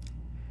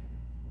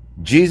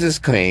 Jesus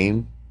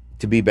came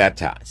to be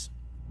baptized.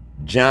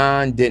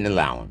 John didn't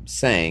allow him,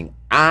 saying,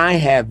 I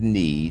have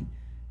need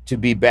to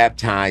be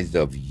baptized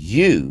of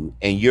you,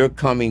 and you're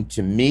coming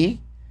to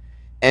me?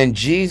 And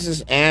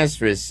Jesus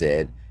answered,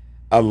 said,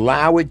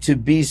 allow it to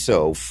be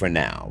so for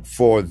now,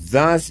 for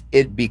thus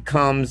it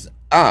becomes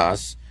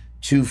us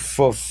to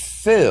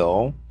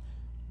fulfill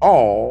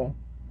all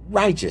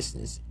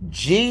righteousness.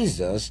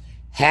 Jesus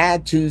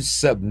had to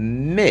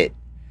submit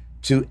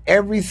to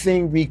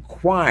everything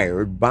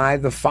required by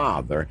the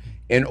Father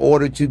in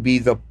order to be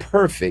the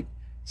perfect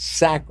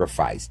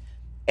sacrifice.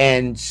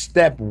 And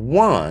step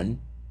one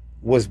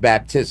was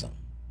baptism.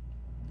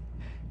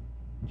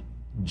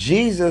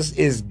 Jesus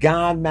is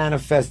God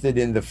manifested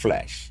in the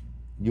flesh.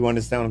 You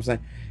understand what I'm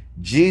saying?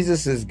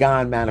 Jesus is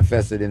God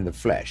manifested in the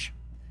flesh.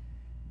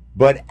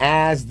 But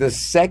as the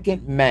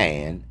second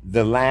man,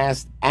 the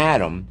last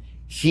Adam,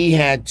 he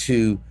had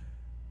to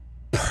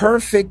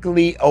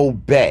perfectly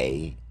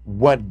obey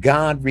what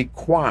God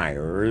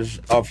requires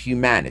of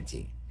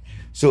humanity.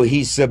 So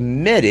he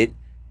submitted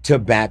to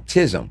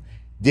baptism.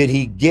 Did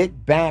he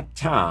get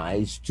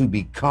baptized to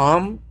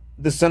become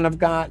the Son of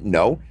God?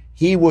 No,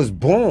 he was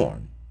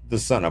born the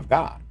Son of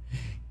God.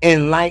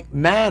 In like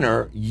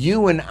manner,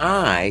 you and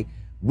I,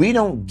 we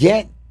don't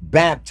get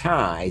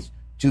baptized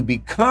to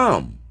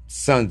become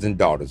sons and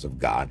daughters of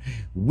God.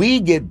 We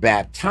get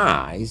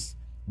baptized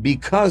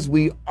because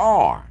we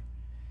are,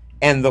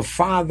 and the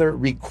Father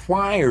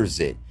requires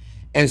it.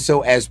 And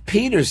so, as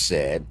Peter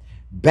said,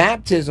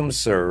 baptism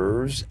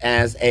serves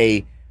as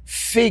a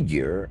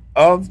figure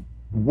of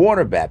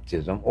water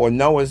baptism, or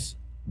Noah's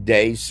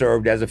day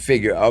served as a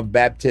figure of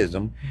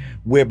baptism,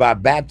 whereby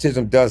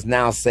baptism does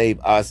now save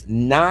us,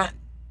 not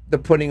the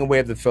putting away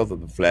of the filth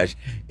of the flesh.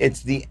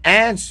 It's the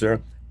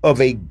answer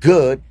of a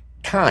good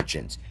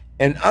conscience.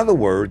 In other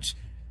words,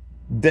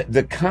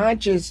 the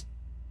conscience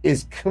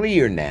is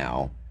clear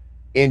now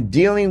in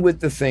dealing with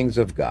the things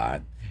of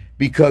God,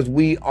 because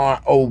we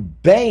are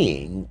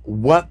obeying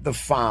what the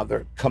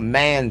Father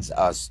commands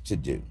us to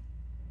do.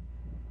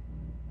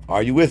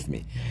 Are you with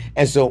me?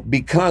 And so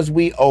because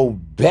we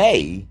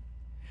obey,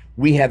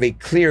 we have a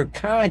clear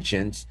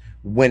conscience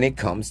when it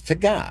comes to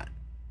God.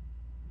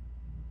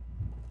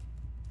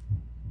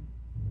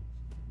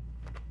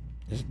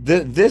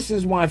 This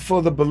is why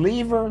for the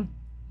believer,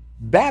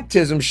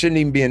 baptism shouldn't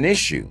even be an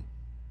issue.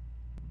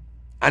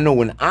 I know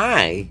when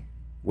I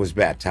was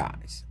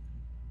baptized,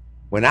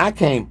 when I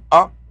came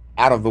up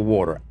out of the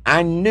water,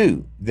 I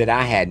knew that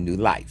I had new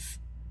life.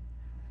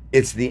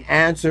 It's the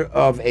answer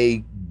of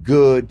a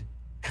good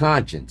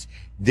conscience.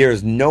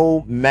 There's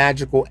no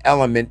magical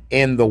element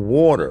in the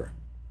water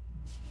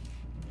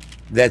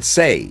that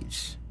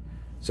saves.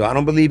 So I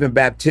don't believe in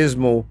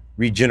baptismal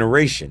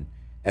regeneration,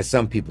 as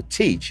some people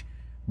teach,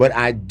 but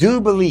I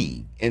do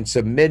believe in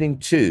submitting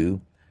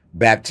to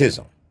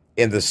baptism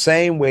in the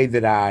same way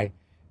that I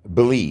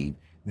believe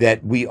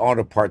that we ought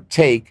to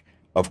partake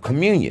of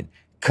communion.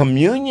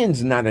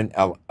 Communion's not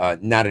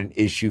an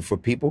issue for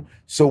people.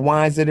 So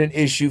why is it an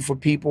issue for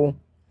people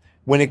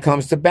when it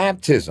comes to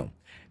baptism?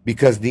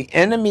 Because the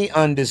enemy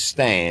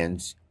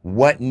understands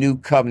what new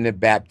covenant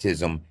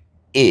baptism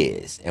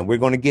is. And we're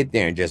going to get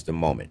there in just a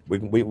moment. We're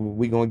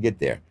going to get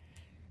there.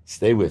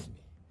 Stay with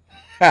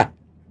me.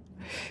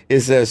 It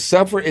says,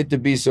 suffer it to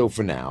be so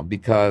for now,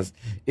 because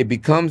it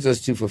becomes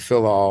us to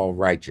fulfill all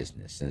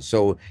righteousness. And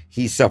so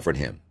he suffered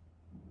him.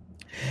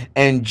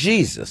 And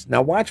Jesus,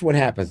 now watch what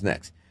happens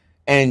next.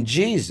 And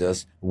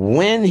Jesus,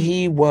 when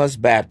he was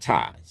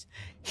baptized,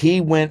 he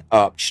went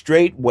up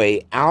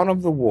straightway out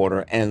of the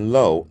water, and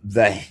lo,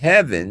 the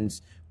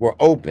heavens were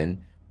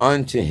open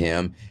unto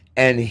him,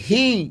 and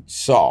he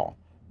saw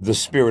the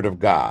Spirit of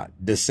God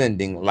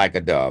descending like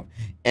a dove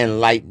and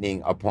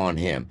lightning upon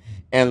him.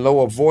 And lo,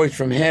 a voice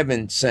from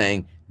heaven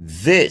saying,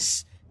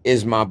 this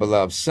is my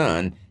beloved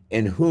Son,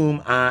 in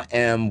whom I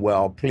am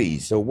well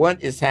pleased. So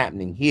what is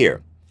happening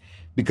here?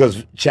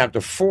 Because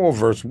chapter 4,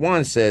 verse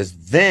 1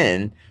 says,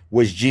 then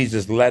was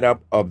Jesus led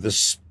up of the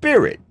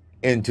Spirit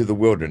into the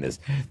wilderness.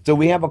 So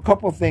we have a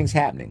couple of things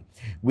happening.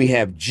 We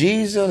have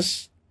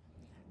Jesus,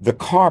 the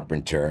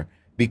carpenter,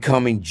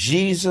 becoming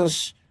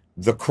Jesus,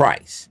 the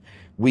Christ.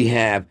 We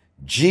have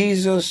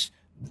Jesus,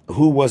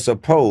 who was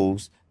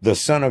supposed the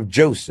son of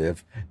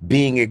Joseph,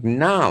 being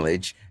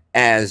acknowledged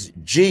as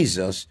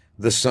Jesus,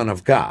 the Son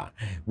of God.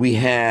 We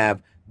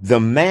have the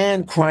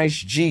man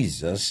Christ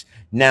Jesus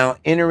now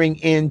entering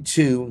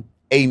into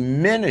a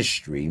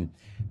ministry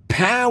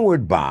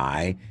powered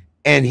by,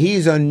 and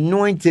he's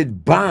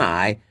anointed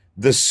by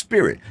the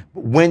Spirit.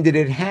 But when did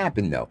it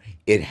happen, though?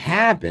 It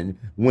happened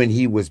when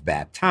he was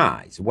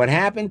baptized. What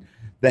happened?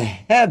 The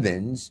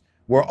heavens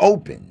were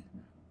open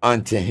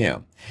unto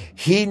him.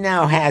 He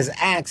now has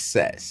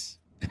access.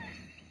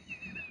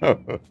 Oh,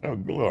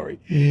 glory.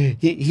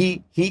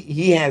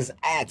 He has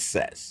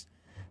access.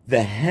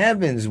 The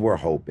heavens were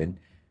open,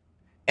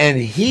 and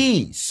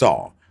he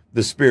saw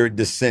the Spirit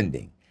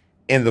descending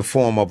in the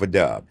form of a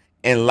dove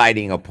and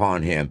lighting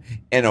upon him.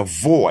 And a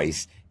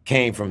voice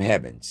came from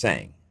heaven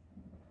saying,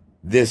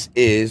 this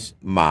is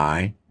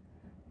my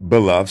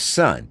beloved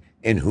Son,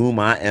 in whom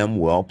I am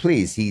well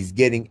pleased. He's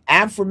getting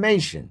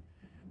affirmation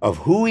of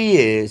who he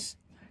is.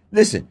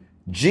 Listen,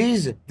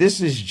 Jesus,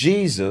 this is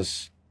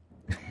Jesus,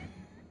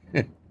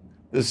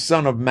 the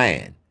Son of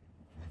Man.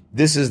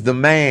 This is the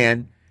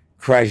man,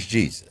 Christ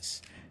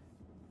Jesus.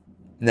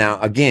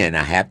 Now, again,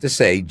 I have to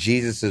say,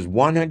 Jesus is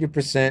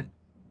 100%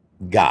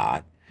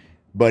 God,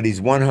 but he's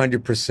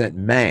 100%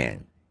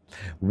 man.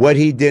 What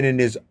he did in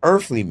his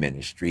earthly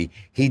ministry,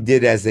 he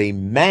did as a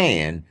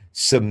man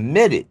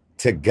submitted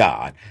to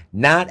God,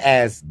 not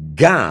as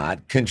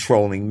God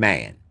controlling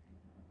man.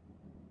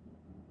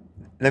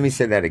 Let me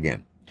say that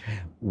again.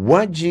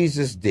 What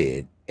Jesus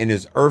did in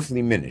his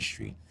earthly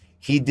ministry,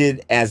 he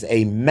did as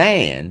a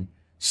man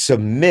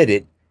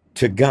submitted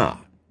to God.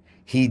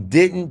 He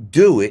didn't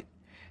do it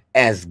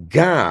as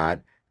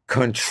God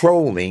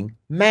controlling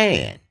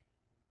man.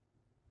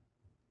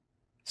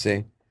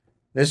 See,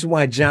 this is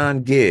why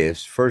John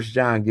gives, 1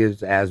 John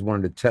gives as one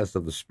of the tests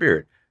of the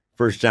Spirit,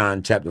 1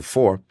 John chapter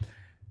 4,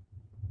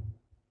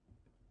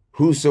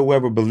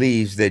 whosoever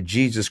believes that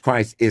Jesus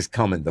Christ is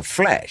come in the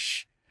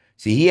flesh.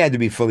 See, he had to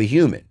be fully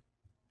human.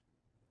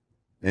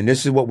 And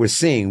this is what we're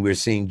seeing. We're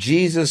seeing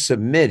Jesus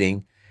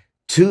submitting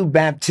to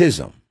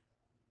baptism.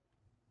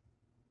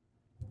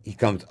 He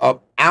comes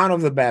up out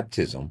of the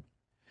baptism.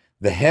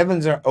 The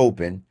heavens are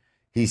open.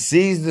 He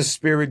sees the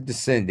Spirit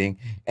descending,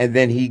 and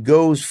then he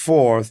goes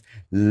forth,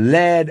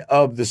 led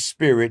of the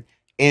Spirit,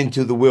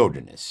 into the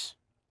wilderness.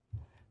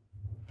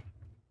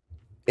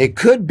 It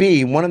could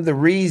be one of the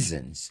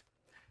reasons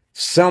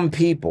some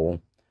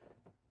people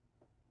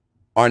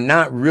are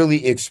not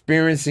really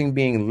experiencing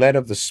being led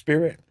of the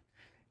Spirit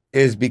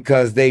is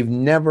because they've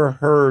never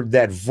heard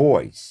that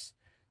voice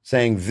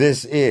saying,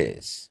 "This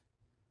is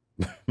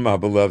my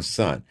beloved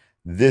son.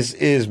 This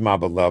is my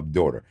beloved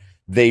daughter."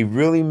 They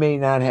really may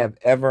not have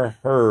ever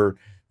heard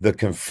the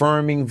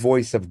confirming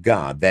voice of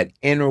God, that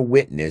inner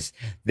witness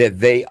that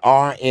they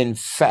are in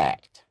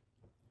fact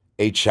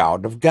a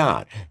child of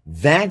God.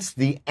 That's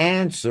the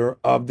answer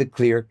of the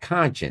clear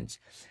conscience.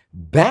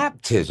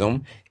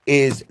 Baptism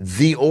is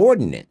the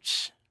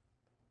ordinance,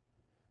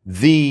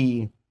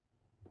 the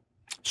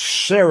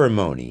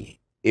ceremony,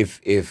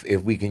 if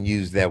we can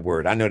use that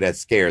word. I know that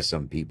scares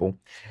some people.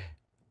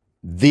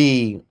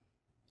 The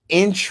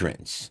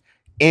entrance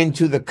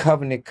into the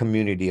covenant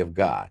community of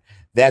God.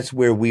 That's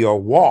where we are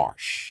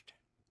washed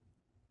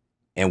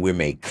and we're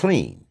made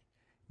clean.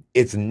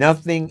 It's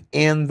nothing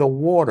in the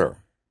water.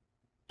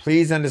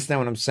 Please understand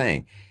what I'm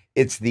saying.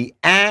 It's the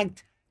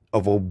act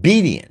of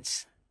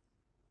obedience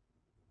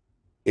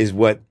is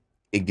what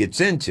it gets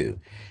into.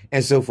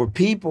 And so for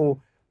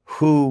people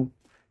who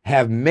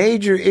have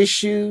major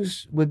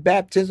issues with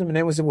baptism, and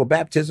they would say, well,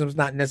 baptism is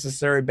not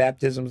necessary,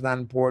 baptism is not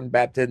important,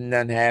 baptism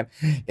doesn't have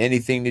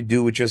anything to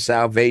do with your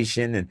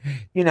salvation.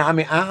 And,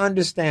 I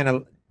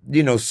understand,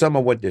 some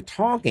of what they're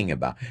talking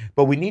about,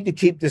 but we need to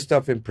keep this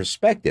stuff in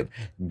perspective.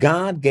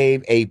 God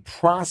gave a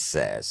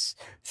process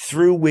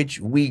through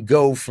which we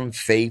go from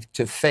faith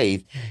to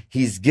faith.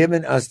 He's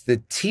given us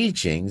the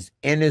teachings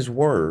in his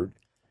word,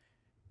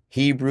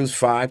 Hebrews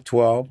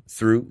 5:12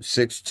 through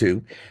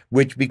 6:2,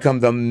 which become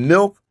the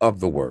milk of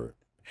the word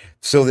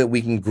so that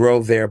we can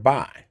grow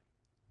thereby.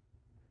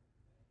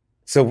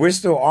 So we're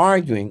still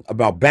arguing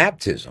about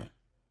baptism.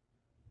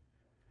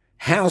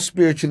 How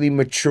spiritually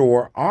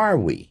mature are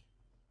we?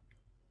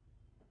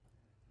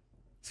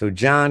 So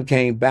John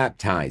came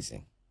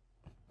baptizing.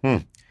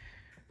 The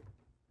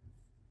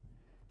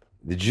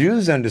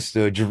Jews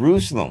understood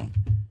Jerusalem.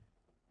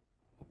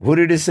 What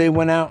did it say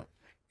went out?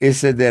 It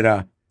said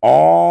that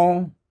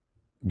all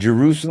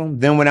Jerusalem,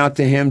 then went out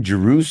to him,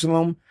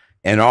 Jerusalem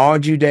and all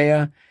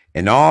Judea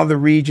and all the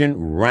region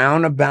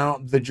round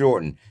about the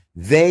Jordan.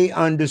 They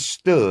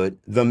understood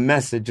the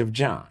message of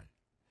John.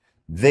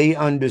 They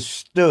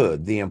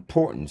understood the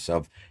importance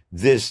of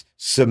this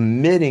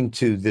submitting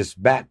to this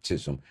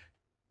baptism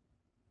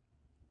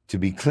to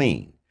be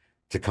clean,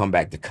 to come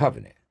back to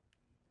covenant.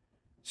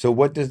 So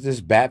what does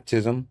this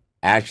baptism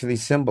actually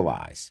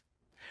symbolize?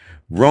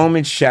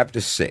 Romans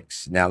chapter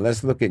 6. Now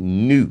let's look at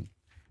new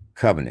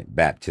covenant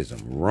baptism.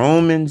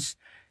 Romans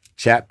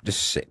chapter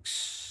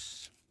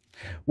 6.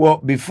 Well,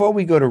 before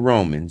we go to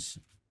Romans,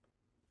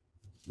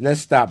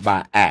 let's stop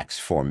by Acts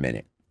for a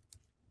minute.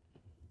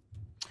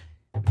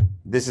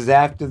 This is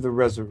after the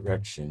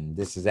resurrection.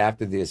 This is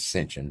after the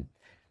ascension.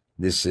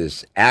 This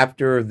is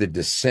after the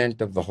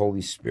descent of the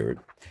Holy Spirit.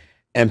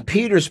 And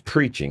Peter's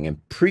preaching,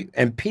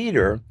 and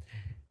Peter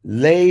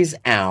lays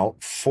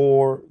out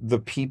for the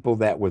people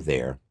that were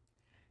there.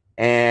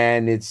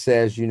 And it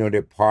says,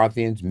 that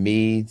Parthians,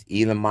 Medes,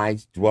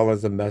 Elamites,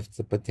 dwellers of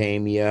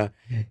Mesopotamia,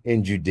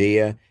 in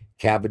Judea,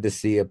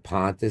 Cappadocia,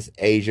 Pontus,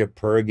 Asia,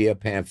 Pergia,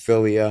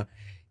 Pamphylia,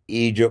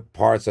 Egypt,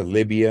 parts of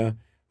Libya,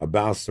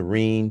 about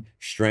Cyrene,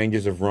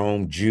 strangers of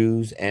Rome,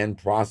 Jews and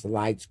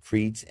proselytes,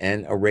 Cretes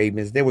and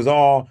Arabians. There was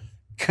all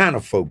kind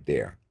of folk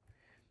there.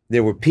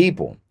 There were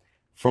people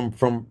from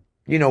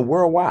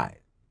worldwide.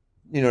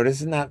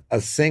 This is not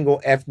a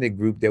single ethnic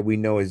group that we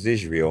know as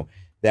Israel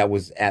that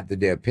was at the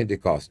day of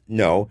Pentecost.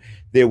 No,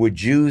 there were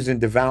Jews and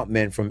devout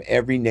men from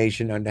every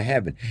nation under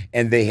heaven,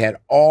 and they had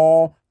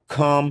all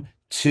come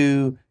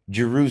to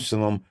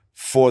Jerusalem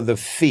for the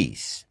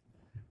feast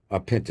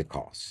of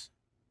Pentecost.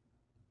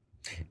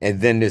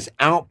 And then this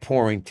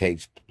outpouring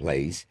takes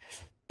place.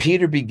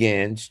 Peter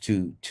begins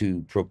to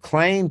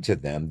proclaim to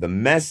them the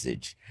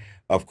message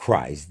of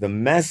Christ, the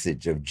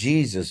message of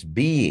Jesus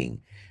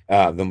being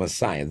the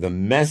Messiah, the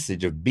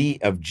message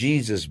of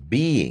Jesus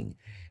being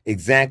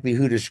exactly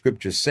who the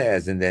scripture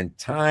says, and then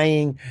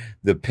tying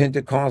the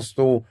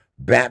Pentecostal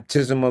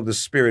baptism of the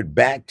Spirit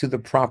back to the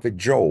prophet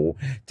Joel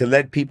to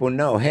let people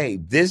know, hey,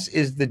 this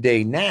is the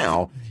day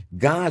now.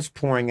 God's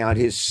pouring out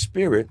his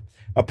Spirit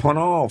upon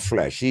all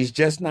flesh. He's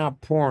just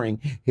not pouring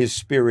his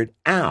Spirit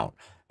out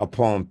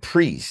upon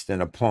priests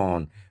and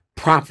upon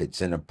prophets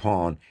and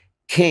upon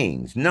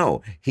kings.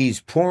 No,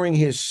 he's pouring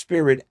his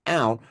Spirit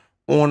out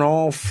on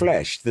all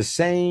flesh. The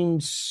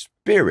same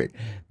Spirit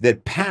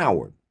that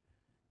powered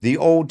the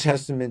Old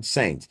Testament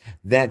saints,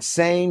 that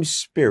same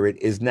Spirit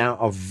is now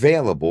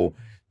available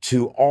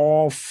to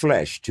all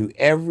flesh, to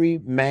every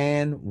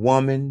man,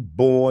 woman,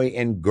 boy,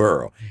 and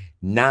girl,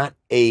 not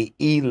a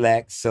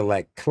elect,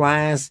 select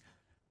class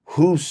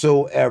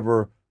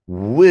whosoever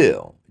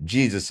will,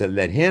 Jesus said,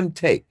 let him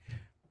take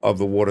of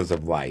the waters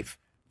of life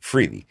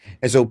freely.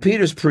 And so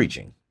Peter's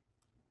preaching.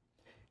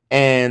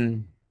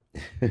 And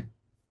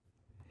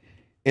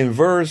in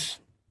verse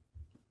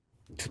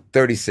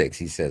 36,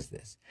 he says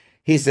this.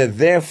 He said,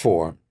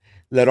 therefore,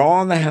 let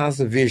all the house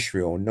of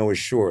Israel know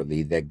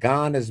assuredly that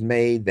God has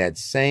made that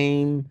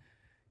same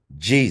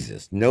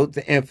Jesus. Note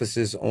the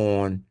emphasis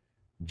on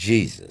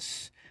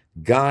Jesus.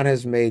 God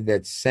has made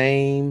that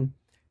same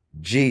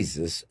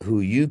Jesus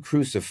who you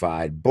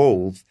crucified,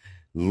 both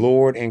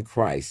Lord and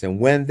Christ. And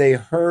when they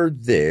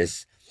heard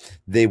this,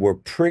 they were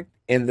pricked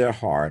in their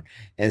heart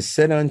and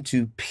said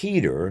unto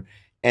Peter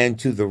and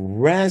to the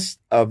rest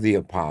of the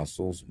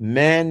apostles,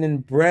 men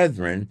and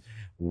brethren,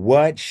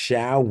 what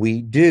shall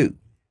we do?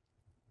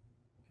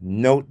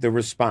 Note the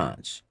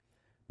response,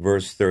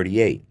 verse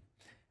 38.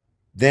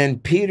 Then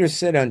Peter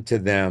said unto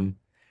them,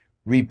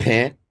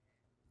 repent.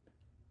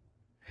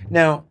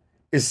 Now,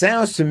 it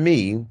sounds to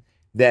me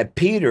that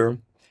Peter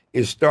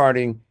is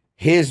starting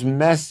his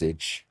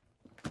message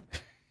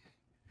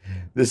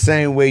the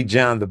same way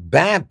John the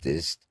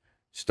Baptist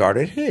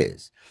started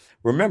his.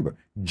 Remember,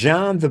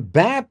 John the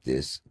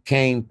Baptist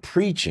came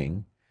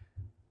preaching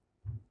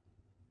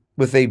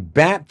with a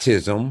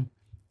baptism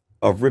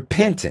of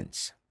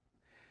repentance.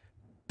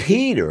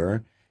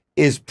 Peter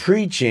is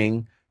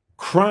preaching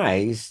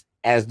Christ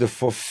as the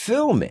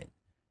fulfillment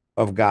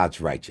of God's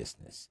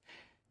righteousness.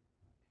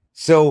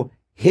 So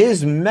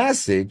his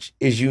message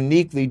is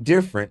uniquely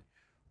different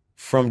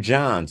from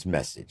John's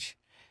message,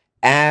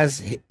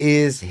 as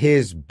is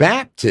his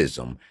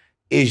baptism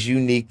is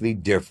uniquely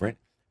different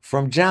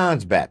from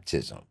John's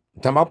baptism.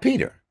 I'm talking about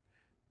Peter.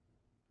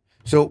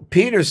 So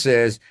Peter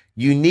says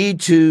you need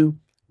to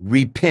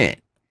repent.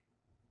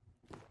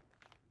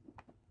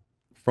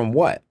 From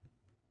what?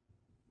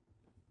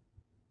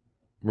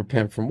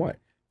 Repent from what?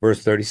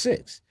 Verse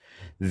 36.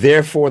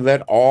 Therefore,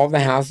 let all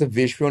the house of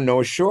Israel know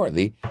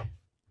assuredly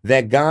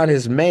that God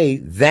has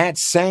made that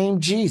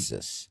same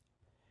Jesus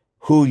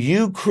who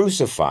you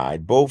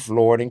crucified, both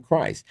Lord and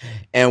Christ.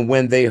 And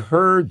when they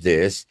heard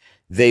this,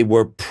 they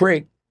were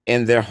pricked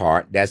in their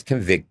heart, that's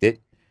convicted,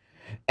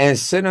 and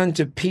said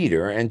unto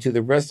Peter and to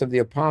the rest of the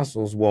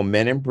apostles, well,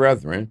 men and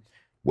brethren,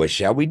 what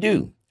shall we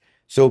do?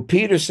 So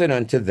Peter said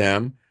unto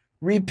them,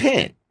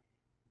 repent.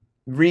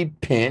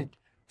 Repent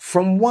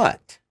from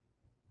what?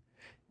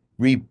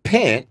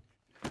 Repent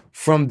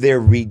from their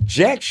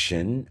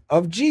rejection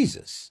of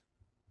Jesus.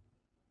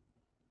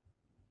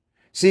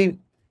 See,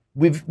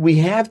 we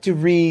have to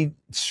read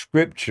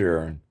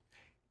scripture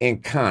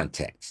in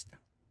context.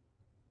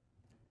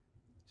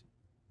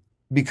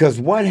 Because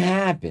what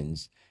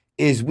happens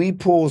is we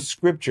pull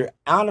scripture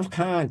out of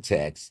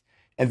context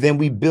and then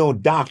we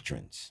build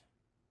doctrines.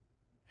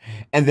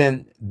 And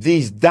then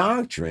these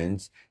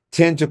doctrines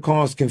tend to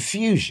cause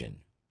confusion.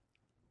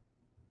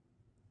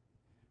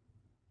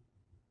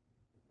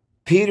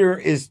 Peter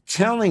is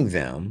telling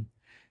them,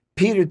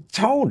 Peter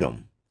told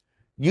them,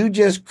 you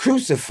just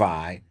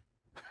crucified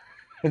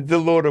the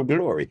Lord of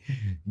glory.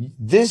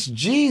 This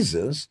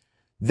Jesus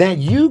that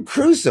you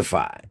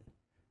crucified,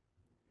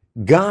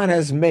 God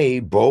has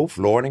made both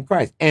Lord and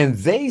Christ. And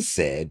they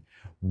said,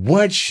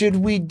 what should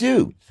we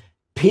do?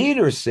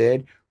 Peter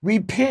said,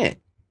 repent.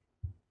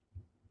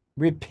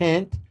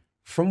 Repent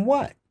from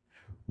what?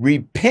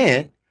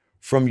 Repent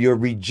from your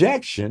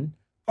rejection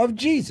of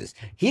Jesus.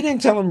 He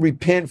didn't tell them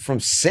repent from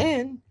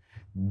sin.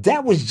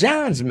 That was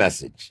John's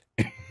message.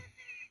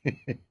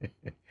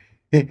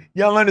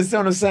 Y'all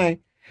understand what I'm saying?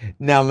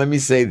 Now, let me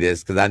say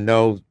this, because I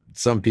know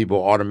some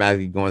people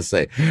automatically going to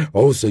say,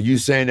 oh, so you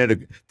saying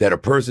that a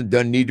person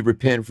doesn't need to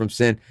repent from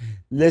sin?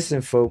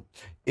 Listen, folks,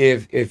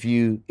 if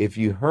you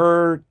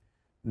heard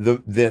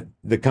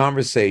the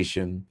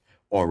conversation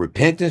on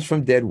repentance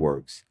from dead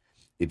works,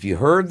 if you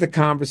heard the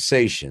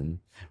conversation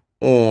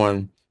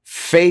on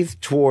faith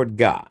toward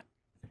God,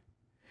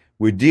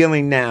 we're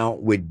dealing now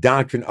with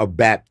doctrine of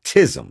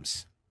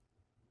baptisms.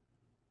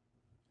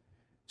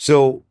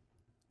 So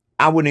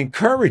I would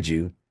encourage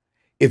you,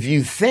 if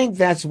you think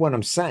that's what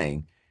I'm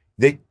saying,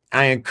 that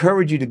I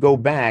encourage you to go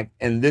back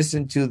and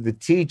listen to the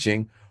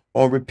teaching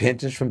on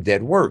repentance from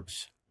dead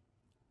works.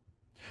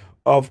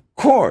 Of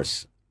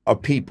course, a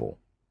people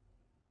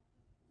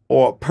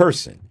or a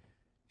person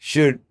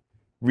should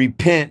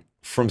repent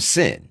from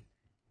sin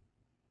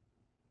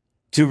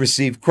to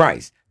receive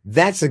Christ.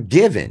 That's a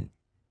given.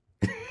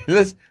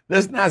 Let's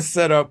not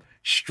set up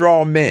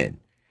straw men.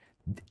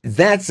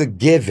 That's a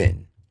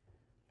given.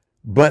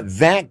 But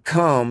that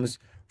comes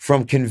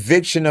from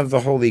conviction of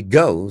the Holy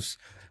Ghost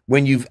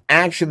when you've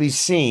actually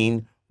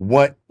seen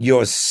what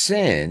your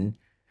sin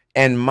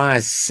and my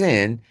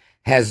sin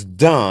has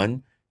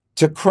done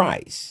to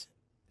Christ.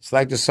 It's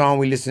like the song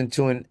we listened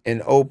to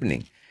in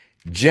opening.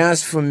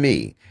 Just for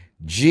me.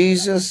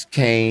 Jesus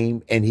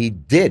came and he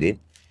did it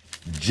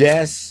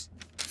just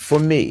for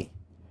me.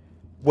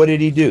 What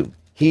did he do?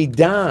 He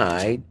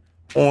died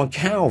on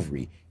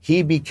Calvary.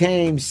 He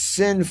became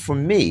sin for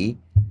me.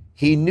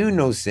 He knew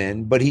no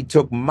sin, but he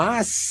took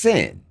my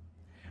sin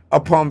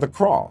upon the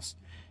cross.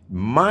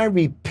 My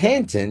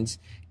repentance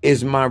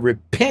is my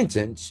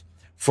repentance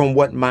from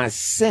what my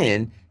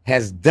sin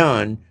has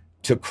done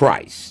to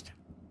Christ.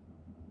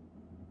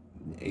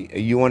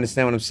 You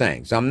understand what I'm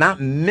saying? So I'm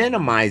not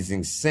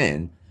minimizing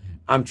sin.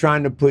 I'm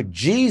trying to put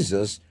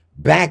Jesus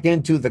back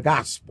into the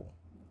gospel.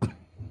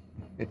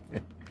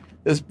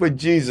 Let's put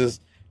Jesus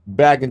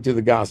back into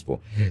the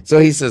gospel. So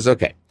he says,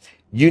 okay,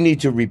 you need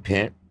to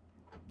repent,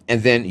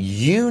 and then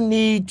you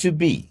need to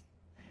be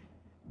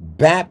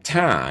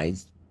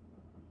baptized,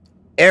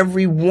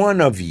 every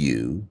one of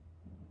you,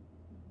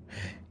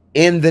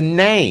 in the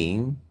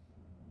name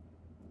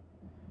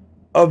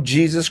of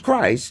Jesus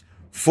Christ,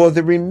 for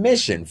the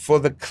remission, for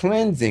the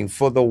cleansing,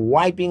 for the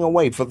wiping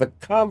away, for the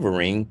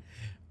covering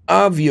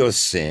of your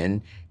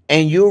sin,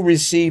 and you'll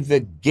receive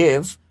the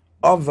gift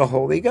of the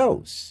Holy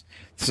Ghost.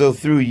 So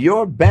through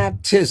your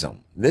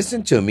baptism,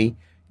 listen to me,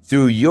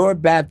 through your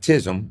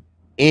baptism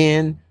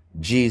in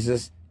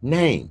Jesus'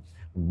 name.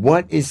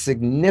 What is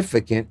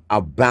significant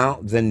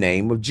about the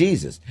name of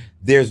Jesus?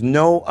 There's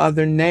no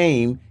other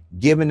name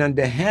given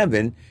under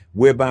heaven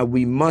whereby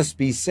we must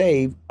be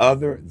saved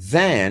other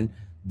than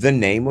the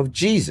name of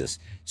Jesus.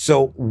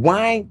 So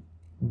why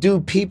do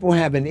people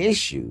have an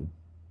issue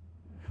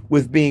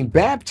with being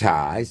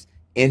baptized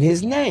in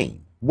his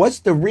name? What's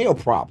the real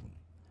problem?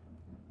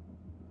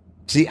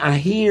 See, I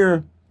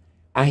hear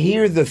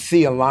the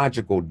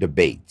theological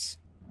debates.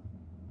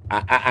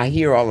 I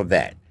hear all of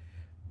that.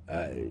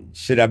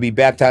 Should I be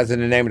baptized in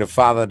the name of the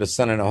Father, the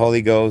Son, and the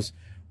Holy Ghost,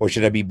 or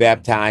should I be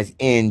baptized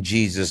in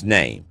Jesus'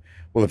 name?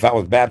 Well, if I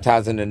was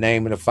baptized in the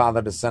name of the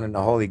Father, the Son, and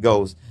the Holy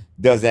Ghost,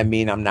 does that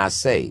mean I'm not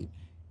saved?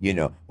 You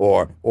know,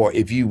 or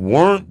if you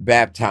weren't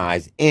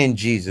baptized in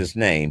Jesus'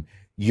 name,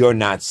 you're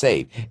not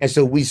saved. And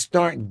so we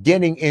start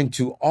getting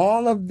into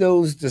all of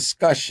those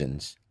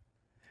discussions,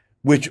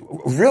 which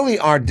really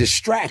are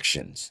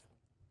distractions.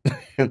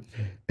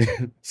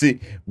 See,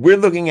 we're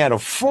looking at a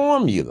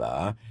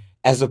formula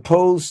as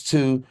opposed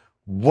to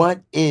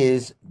what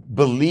is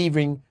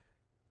believing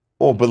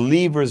or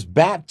believers'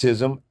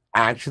 baptism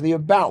actually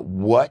about,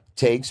 what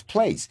takes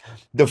place.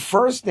 The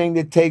first thing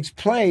that takes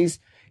place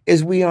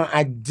is we are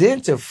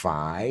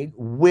identified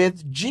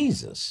with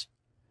Jesus.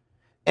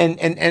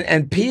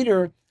 And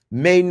Peter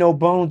made no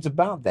bones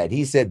about that.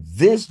 He said,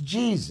 this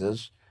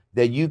Jesus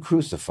that you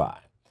crucified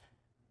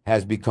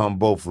has become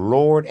both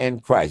Lord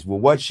and Christ. Well,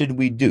 what should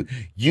we do?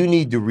 You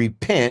need to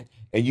repent,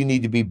 and you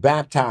need to be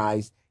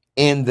baptized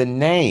in the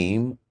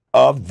name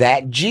of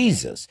that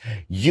Jesus.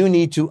 You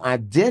need to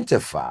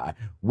identify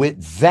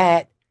with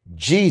that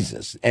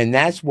Jesus. And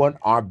that's what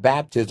our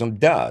baptism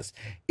does.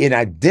 It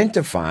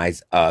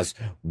identifies us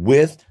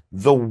with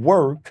the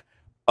work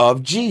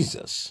of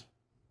Jesus.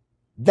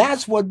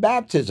 That's what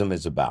baptism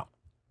is about.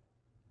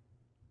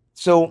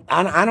 So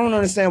I don't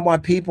understand why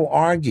people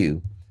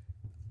argue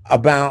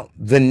about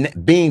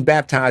being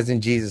baptized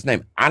in Jesus'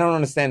 name. I don't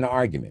understand the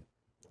argument.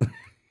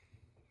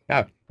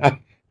 I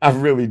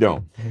really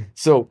don't.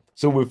 So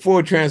with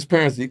full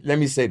transparency, let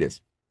me say this.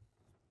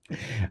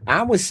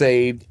 I was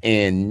saved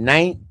in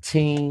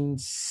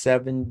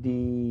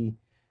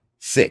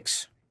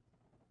 1976.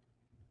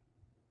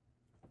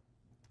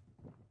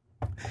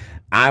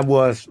 I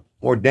was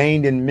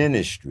ordained in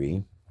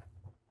ministry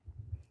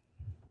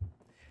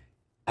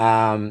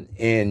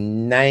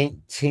in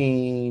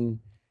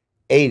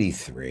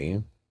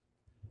 1983.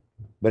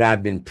 But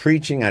I've been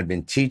preaching, I've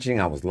been teaching,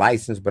 I was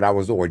licensed, but I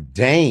was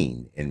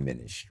ordained in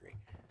ministry.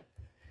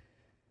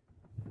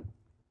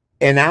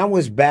 And I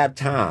was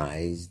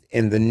baptized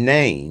in the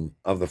name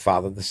of the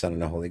Father, the Son,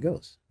 and the Holy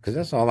Ghost, because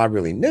that's all I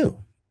really knew.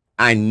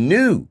 I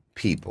knew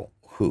people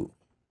who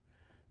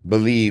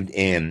believed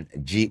in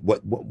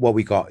what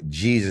we call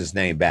Jesus'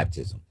 name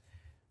baptism.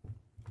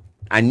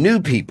 I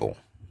knew people,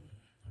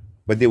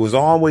 but there was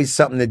always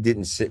something that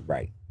didn't sit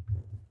right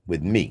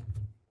with me.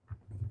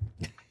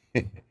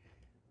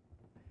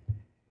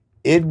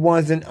 It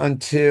wasn't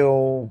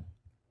until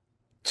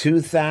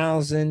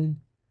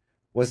 2000,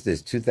 what's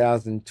this,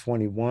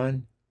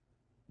 2021?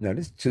 No,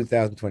 this is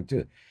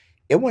 2022.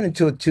 It wasn't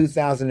until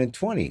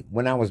 2020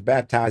 when I was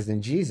baptized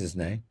in Jesus'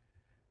 name.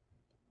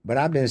 But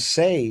I've been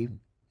saved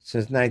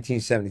since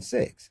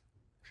 1976.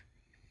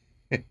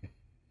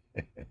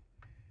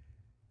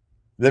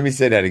 Let me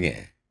say that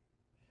again.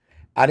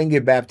 I didn't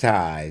get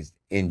baptized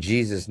in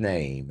Jesus'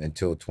 name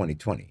until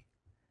 2020.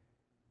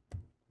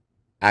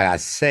 I got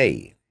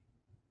saved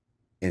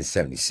in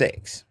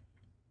 76.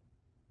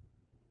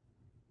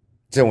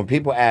 So when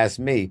people ask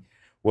me,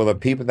 well, the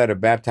people that are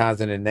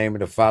baptized in the name of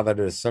the Father,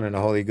 the Son, and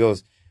the Holy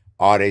Ghost,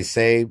 are they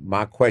saved?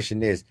 My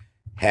question is,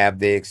 have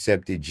they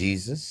accepted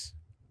Jesus?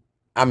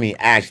 I mean,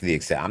 actually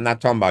accept. I'm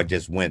not talking about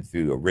just went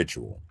through a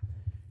ritual.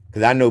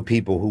 Because I know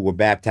people who were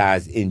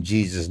baptized in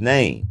Jesus'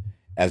 name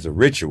as a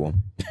ritual.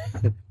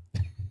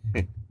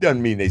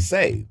 Doesn't mean they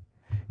saved.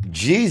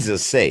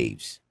 Jesus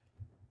saves.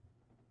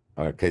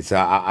 Okay, so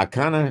I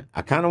kind of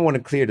want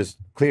to clear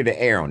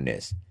the air on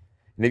this.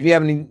 And if you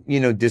have any,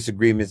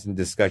 disagreements and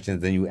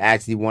discussions, and you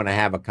actually want to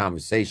have a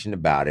conversation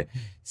about it,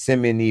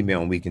 send me an email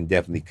and we can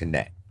definitely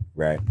connect,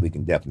 right? We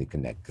can definitely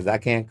connect, because I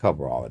can't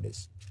cover all of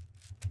this.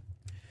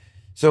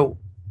 So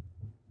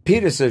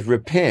Peter says,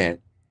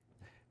 repent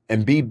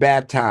and be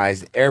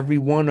baptized, every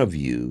one of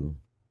you,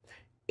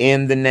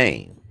 in the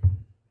name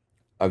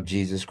of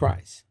Jesus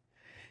Christ,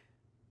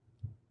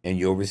 and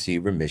you'll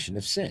receive remission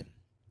of sin.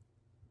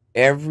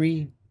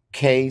 Every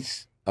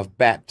case of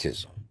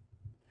baptism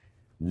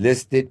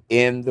listed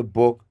in the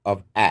book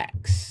of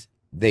Acts,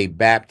 they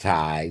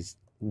baptized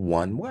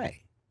one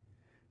way.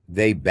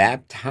 They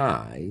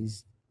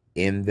baptized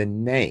in the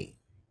name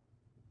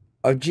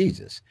of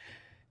Jesus.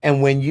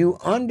 And when you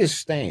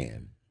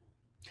understand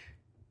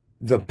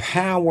the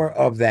power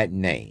of that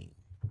name,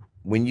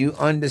 when you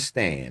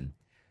understand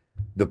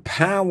the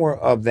power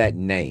of that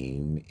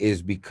name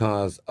is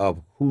because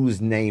of whose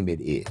name it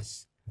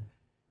is.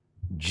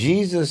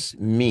 Jesus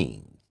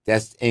means,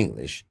 that's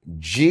English,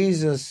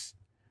 Jesus,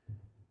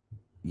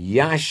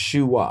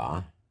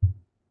 Yeshua,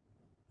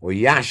 or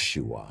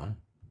Yeshua,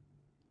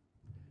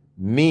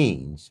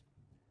 means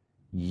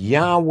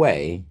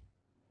Yahweh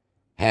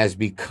has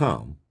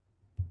become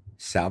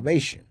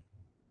salvation.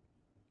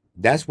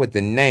 That's what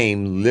the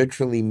name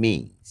literally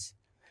means.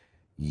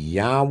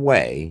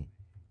 Yahweh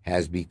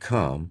has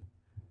become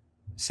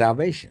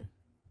salvation.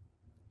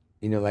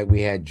 You know, like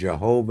we had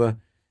Jehovah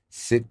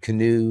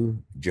Sitkanu,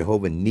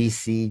 Jehovah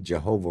Nisi,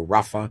 Jehovah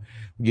Rapha.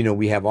 You know,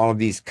 we have all of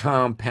these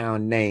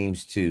compound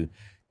names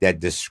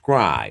that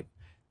describe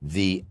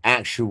the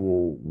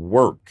actual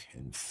work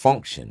and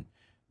function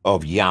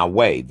of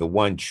Yahweh, the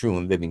one true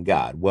and living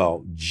God.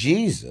 Well,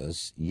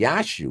 Jesus,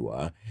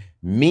 Yahshua,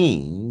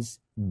 means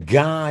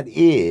God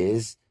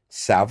is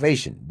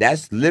salvation.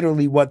 That's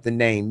literally what the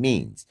name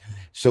means.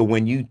 So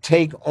when you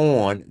take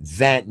on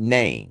that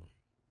name,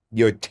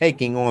 you're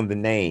taking on the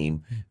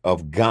name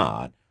of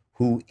God,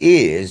 who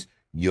is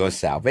your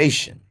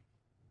salvation.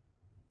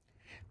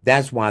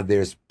 That's why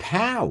there's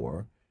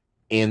power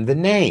in the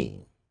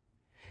name.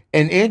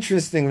 And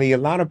interestingly, a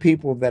lot of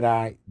people that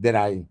I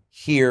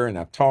hear and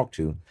I've talked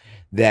to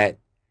that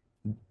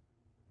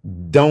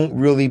don't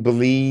really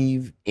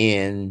believe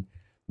in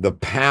the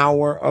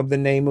power of the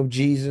name of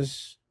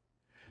Jesus,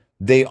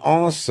 they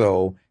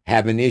also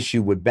have an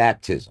issue with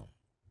baptism.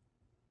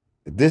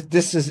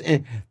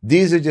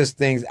 These are just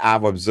things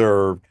I've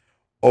observed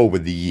over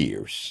the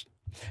years,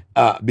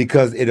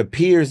 because it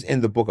appears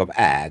in the book of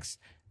Acts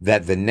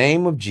that the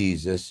name of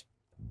Jesus,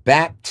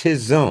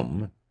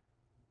 baptism,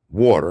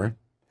 water,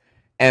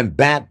 and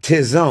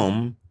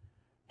baptism,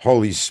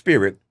 Holy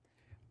Spirit,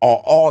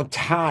 are all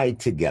tied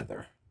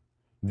together.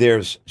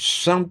 There's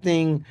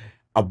something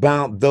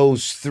about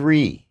those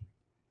three.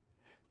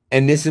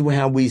 And this is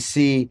how we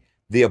see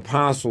the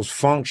apostles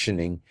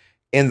functioning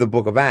in the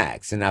book of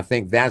Acts. And I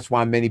think that's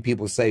why many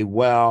people say,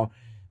 well,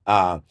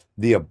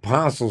 the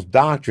apostles'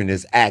 doctrine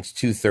is Acts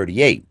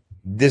 2:38.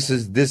 This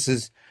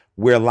is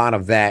where a lot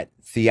of that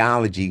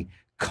theology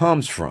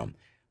comes from,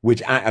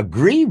 which I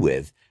agree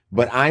with,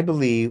 but I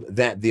believe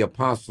that the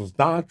apostles'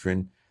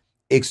 doctrine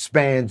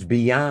expands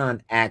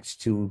beyond Acts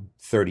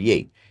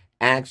 2:38.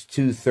 Acts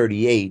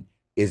 2:38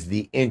 is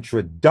the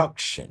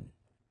introduction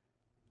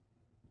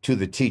to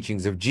the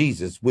teachings of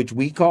Jesus, which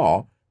we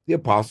call the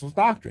apostles'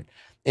 doctrine.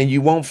 And you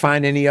won't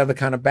find any other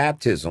kind of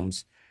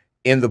baptisms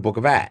in the book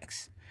of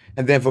Acts.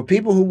 And then for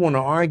people who want to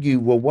argue,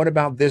 well, what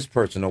about this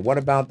person? Or what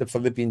about the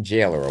Philippian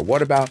jailer? Or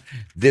what about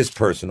this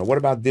person? Or what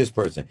about this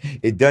person?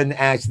 It doesn't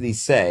actually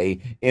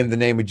say in the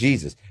name of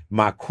Jesus.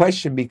 My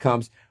question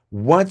becomes,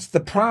 what's the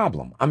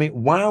problem? I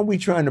mean, why are we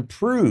trying to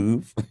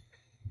prove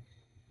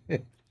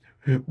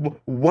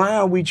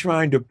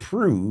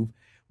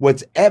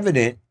what's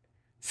evident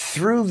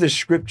through the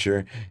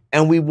scripture,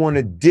 and we want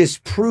to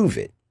disprove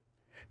it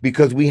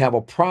because we have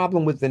a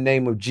problem with the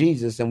name of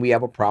Jesus and we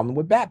have a problem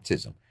with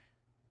baptism?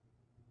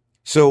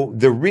 So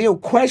the real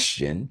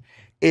question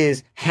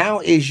is, how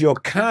is your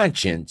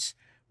conscience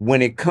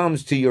when it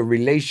comes to your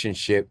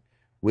relationship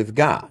with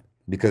God?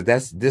 Because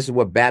this is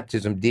what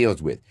baptism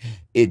deals with.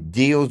 It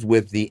deals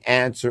with the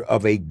answer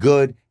of a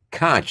good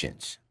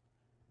conscience.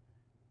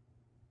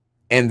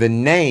 And the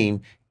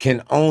name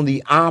can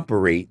only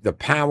operate, the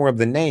power of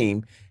the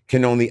name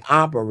can only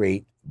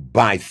operate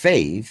by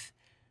faith.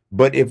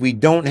 But if we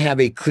don't have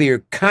a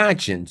clear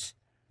conscience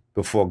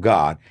before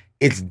God,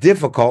 it's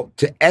difficult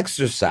to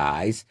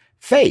exercise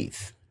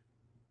faith.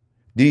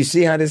 Do you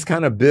see how this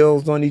kind of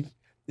builds on each?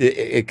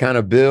 It kind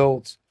of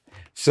builds.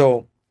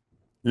 So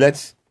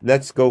let's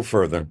go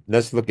further.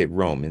 Let's look at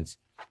Romans.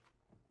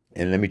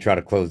 And let me try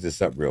to close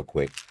this up real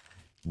quick.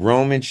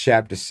 Romans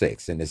chapter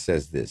 6, and it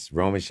says this.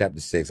 Romans chapter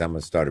 6, I'm going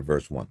to start at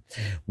verse 1.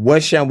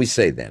 What shall we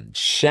say then?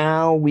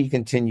 Shall we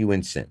continue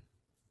in sin?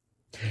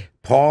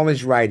 Paul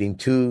is writing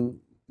to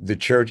the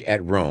church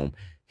at Rome.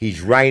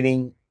 He's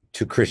writing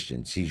to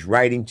Christians. He's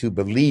writing to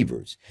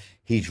believers.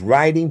 He's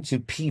writing to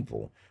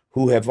people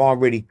who have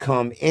already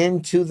come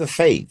into the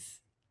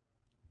faith.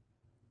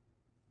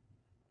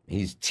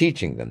 He's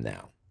teaching them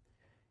now.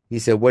 He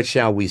said, what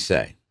shall we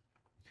say?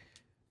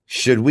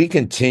 Should we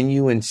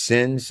continue in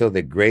sin so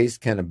that grace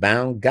can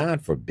abound?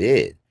 God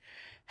forbid.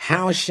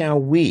 How shall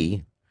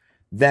we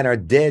that are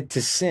dead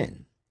to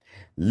sin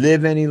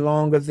live any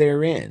longer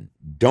therein.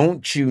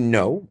 Don't you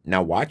know?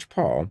 Now watch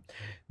Paul.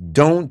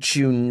 Don't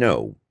you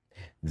know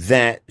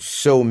that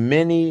so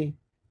many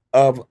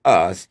of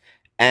us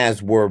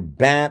as were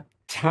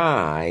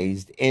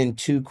baptized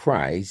into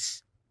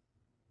Christ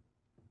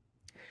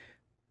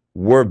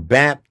were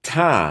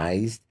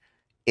baptized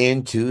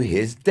into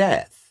his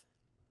death?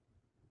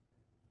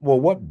 Well,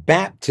 what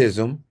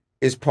baptism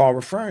is Paul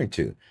referring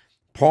to?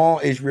 Paul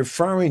is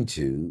referring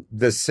to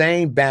the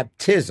same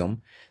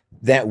baptism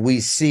that we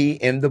see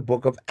in the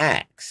book of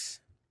Acts.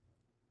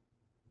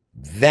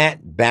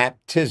 That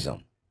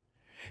baptism.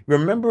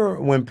 Remember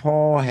when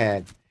Paul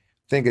had,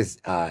 I think it's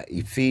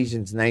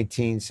Ephesians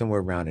 19,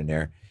 somewhere around in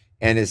there,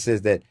 and it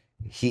says that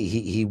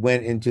he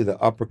went into the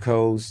upper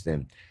coast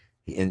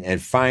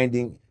and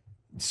finding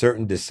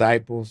certain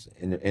disciples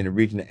in the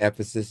region of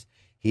Ephesus,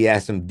 he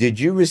asked them, did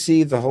you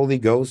receive the Holy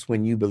Ghost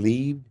when you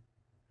believed?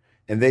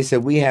 And they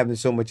said, we haven't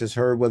so much as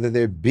heard whether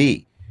there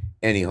be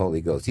any Holy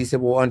Ghost. He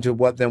said, well, unto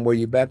what then were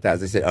you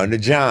baptized? They said, under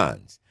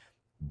John's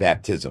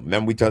baptism.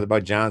 Remember we talked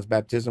about John's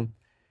baptism?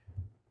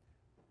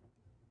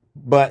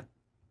 But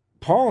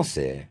Paul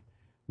said,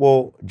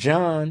 well,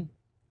 John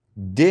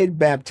did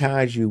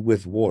baptize you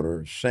with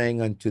water,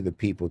 saying unto the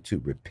people to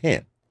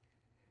repent.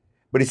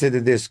 But he said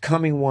that there's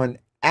coming one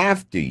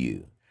after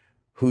you,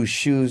 whose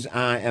shoes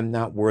I am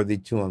not worthy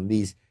to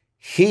unloose.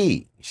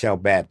 He shall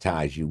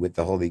baptize you with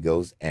the Holy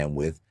Ghost and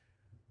with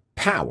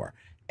power.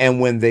 And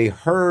when they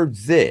heard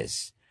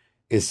this,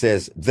 it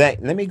says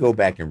that, let me go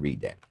back and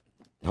read that.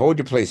 Hold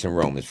your place in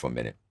Romans for a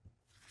minute.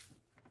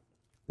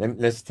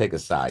 Let's take a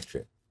side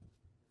trip.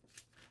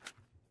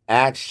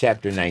 Acts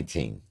chapter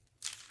 19.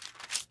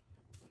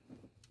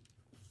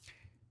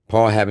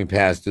 Paul having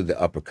passed through the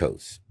upper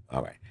coast.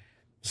 All right.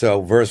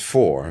 So verse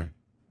 4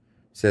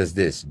 says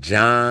this,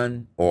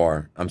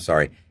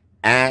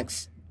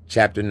 Acts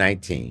chapter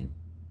 19.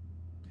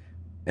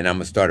 And I'm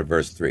going to start at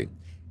verse 3.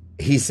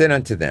 He said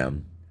unto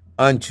them,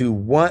 unto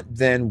what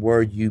then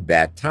were you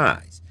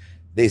baptized?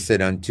 They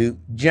said, unto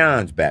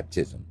John's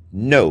baptism.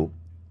 No,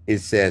 it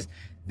says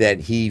that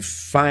he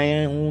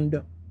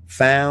found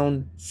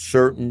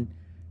certain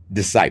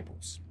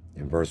disciples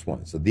in verse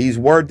 1. So these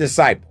were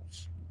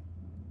disciples.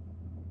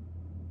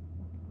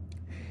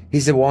 He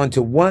said, well,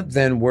 unto what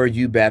then were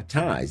you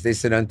baptized? They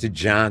said, unto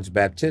John's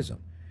baptism.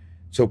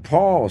 So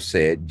Paul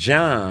said,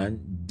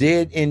 John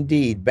did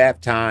indeed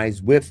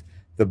baptize with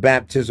the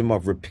baptism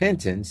of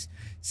repentance,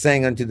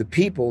 saying unto the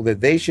people that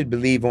they should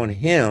believe on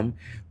him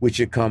which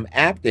should come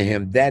after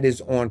him, that is,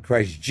 on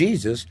Christ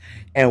Jesus.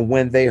 And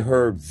when they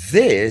heard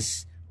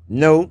this,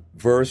 note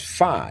verse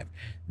 5,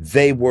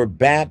 they were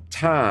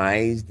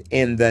baptized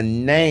in the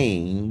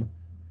name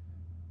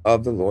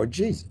of the Lord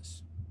Jesus.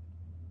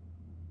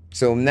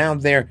 So now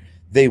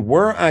they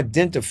were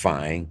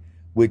identifying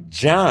with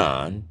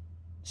John's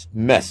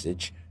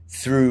message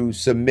through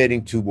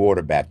submitting to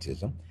water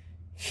baptism.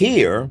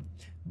 Here,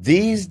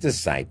 these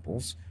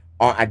disciples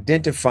are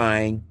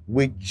identifying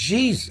with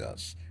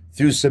Jesus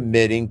through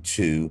submitting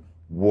to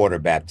water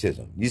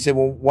baptism. You say,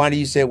 well, why do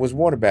you say it was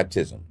water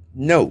baptism?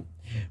 No.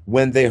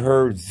 When they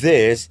heard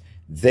this,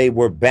 they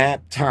were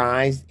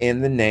baptized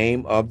in the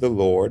name of the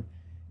Lord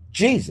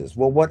Jesus.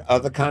 Well, what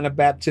other kind of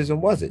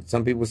baptism was it?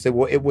 Some people say,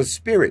 well, it was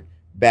spirit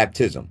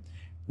baptism.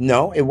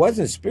 No, it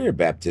wasn't spirit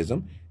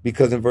baptism,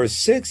 because in verse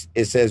 6,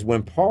 it says,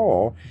 when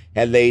Paul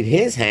had laid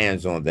his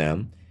hands on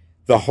them,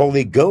 the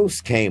Holy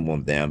Ghost came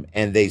on them,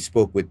 and they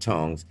spoke with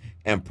tongues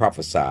and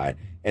prophesied,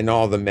 and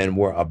all the men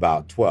were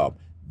about 12.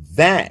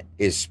 That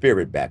is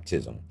spirit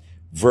baptism.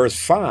 Verse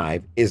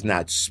 5 is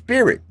not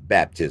spirit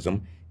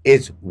baptism,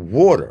 it's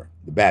water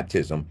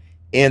baptism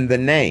in the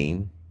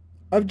name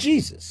of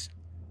Jesus.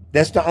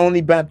 That's the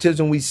only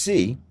baptism we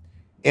see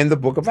in the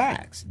book of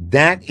Acts.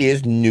 That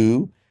is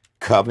New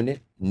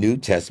Covenant, New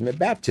Testament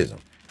baptism.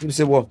 People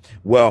say,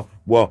 well,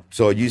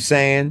 so are you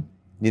saying,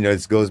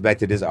 this goes back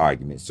to this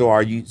argument. So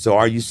are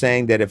you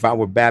saying that if I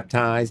were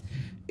baptized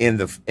in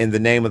the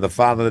name of the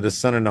Father, the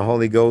Son, and the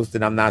Holy Ghost,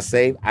 that I'm not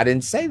saved? I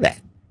didn't say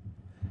that.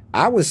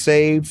 I was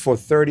saved for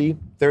 30,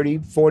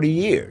 40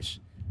 years,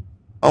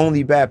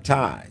 only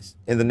baptized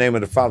in the name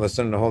of the Father,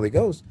 Son, and the Holy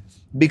Ghost,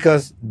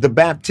 because the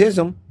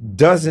baptism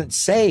doesn't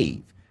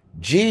save.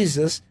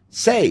 Jesus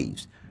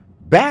saves.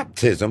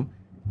 Baptism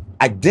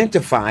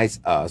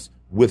identifies us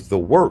with the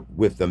work,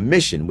 with the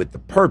mission, with the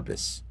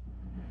purpose.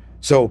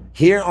 So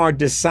here are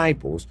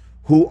disciples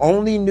who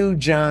only knew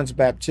John's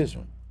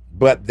baptism,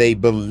 but they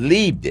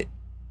believed it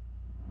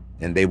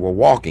and they were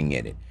walking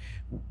in it.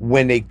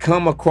 When they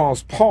come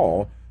across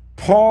Paul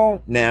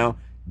now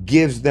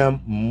gives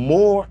them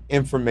more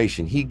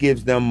information. He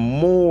gives them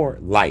more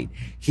light.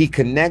 He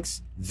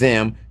connects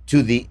them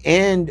to the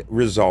end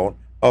result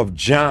of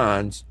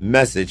John's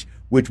message,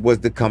 which was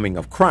the coming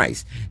of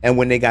Christ. And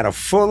when they got a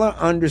fuller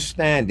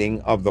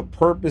understanding of the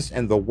purpose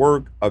and the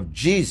work of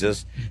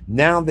Jesus,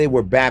 now they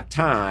were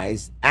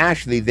baptized.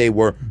 Actually, they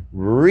were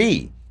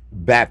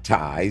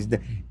re-baptized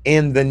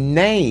in the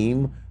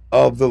name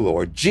of the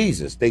Lord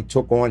Jesus. They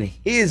took on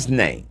his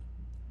name.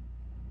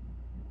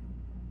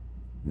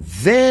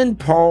 Then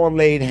Paul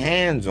laid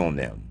hands on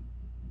them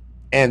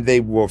and they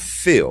were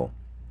filled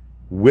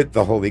with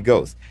the Holy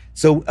Ghost.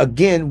 So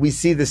again, we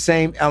see the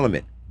same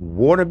element: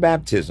 water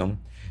baptism,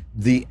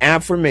 the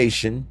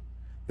affirmation,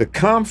 the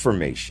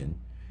confirmation,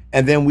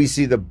 and then we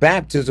see the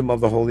baptism of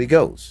the Holy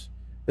Ghost.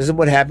 This is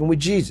what happened with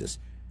Jesus.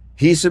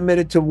 He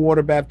submitted to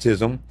water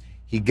baptism.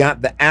 He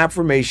got the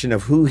affirmation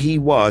of who he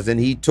was, and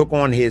he took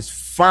on his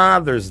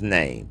Father's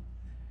name.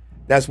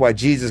 That's why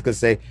Jesus could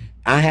say,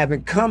 I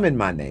haven't come in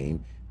my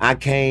name. I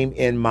came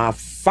in my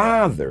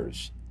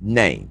Father's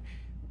name.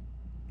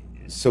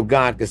 So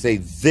God could say,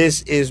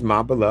 this is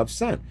my beloved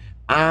Son.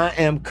 I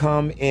am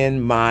come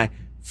in my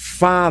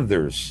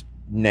Father's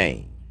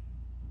name.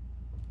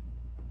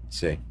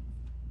 See?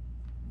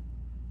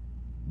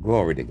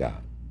 Glory to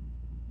God.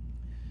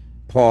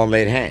 Paul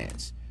laid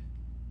hands.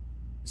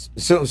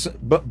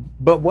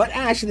 But what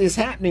actually is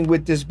happening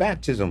with this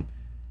baptism,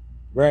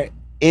 right?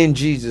 In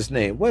Jesus'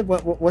 name.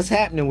 What's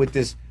happening with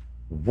this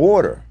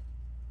water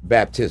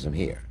baptism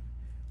here?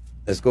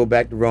 Let's go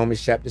back to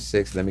Romans chapter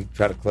 6. Let me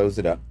try to close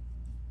it up.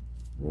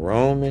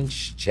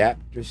 Romans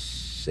chapter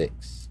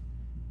 6.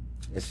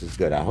 This is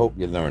good. I hope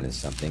you're learning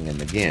something.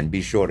 And again,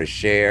 be sure to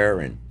share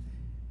and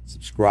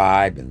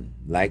subscribe and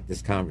like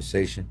this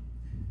conversation.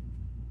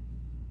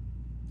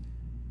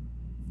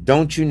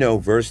 Don't you know,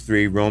 verse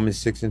 3, Romans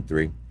 6 and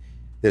 3,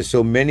 that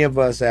so many of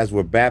us as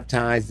were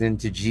baptized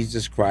into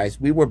Jesus Christ,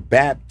 we were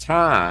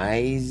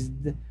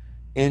baptized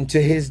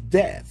into his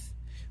death.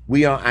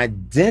 We are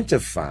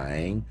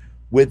identifying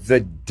with the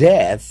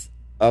death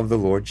of the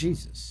Lord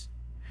Jesus.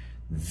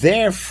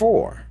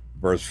 Therefore,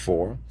 verse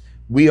 4,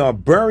 we are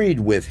buried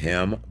with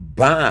him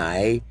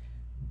by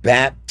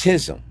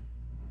baptism,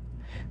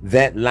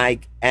 that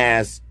like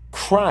as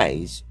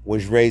Christ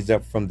was raised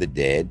up from the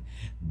dead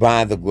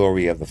by the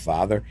glory of the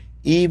Father,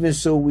 even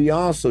so we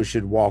also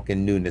should walk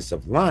in newness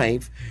of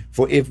life.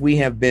 For if we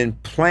have been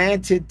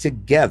planted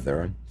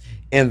together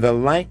in the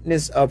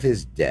likeness of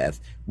his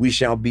death, we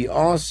shall be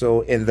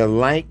also in the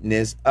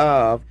likeness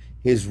of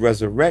his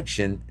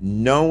resurrection,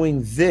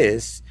 knowing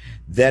this,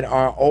 that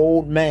our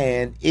old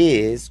man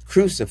is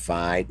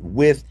crucified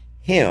with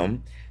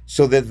him,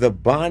 so that the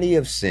body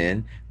of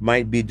sin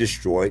might be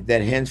destroyed,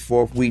 that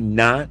henceforth we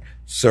not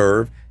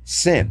serve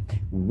sin.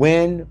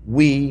 When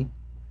we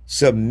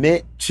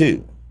submit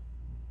to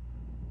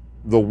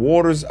the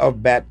waters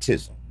of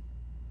baptism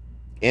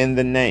in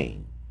the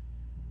name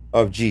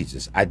of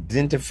Jesus,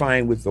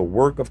 identifying with the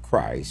work of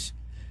Christ,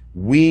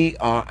 we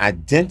are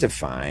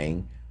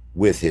identifying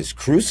with his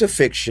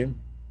crucifixion,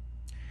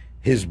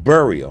 his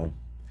burial,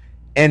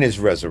 and his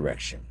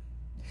resurrection.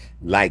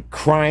 Like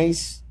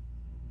Christ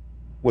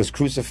was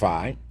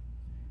crucified,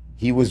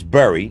 he was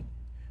buried,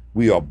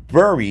 we are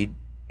buried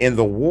in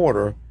the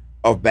water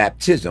of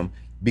baptism,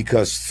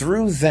 because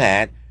through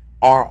that,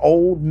 our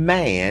old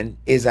man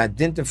is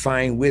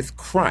identifying with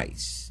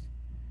Christ.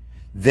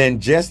 Then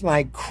just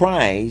like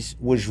Christ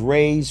was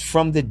raised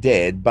from the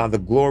dead by the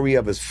glory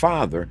of his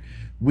Father,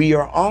 we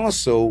are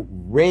also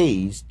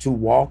raised to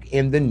walk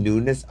in the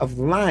newness of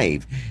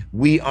life.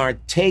 We are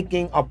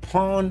taking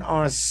upon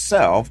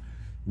ourselves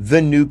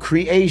the new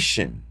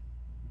creation.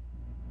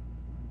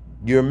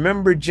 You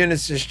remember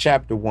Genesis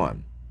chapter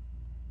 1.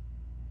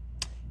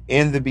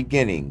 In the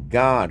beginning,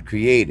 God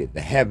created the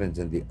heavens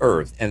and the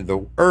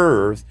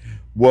earth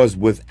was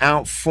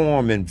without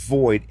form and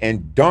void,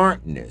 and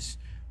darkness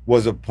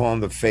was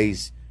upon the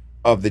face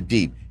of the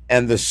deep.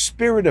 And the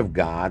Spirit of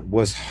God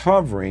was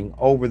hovering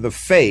over the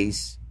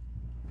face.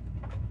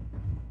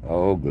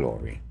 Oh,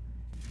 glory.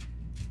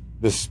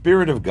 The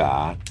Spirit of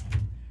God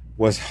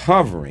was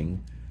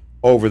hovering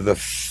over the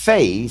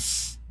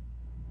face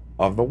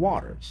of the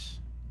waters.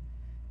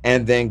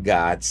 And then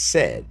God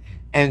said,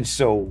 and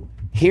so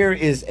here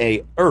is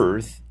a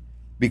earth,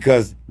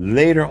 because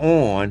later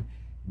on,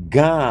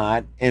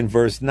 God in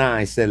verse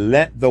 9 said,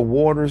 let the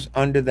waters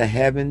under the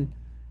heaven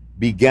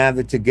be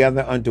gathered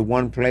together unto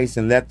one place,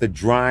 and let the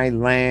dry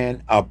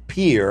land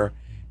appear.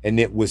 And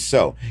it was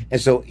so.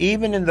 And so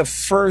even in the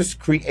first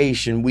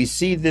creation, we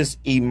see this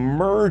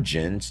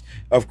emergence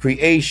of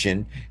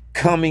creation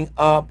coming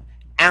up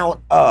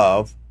out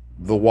of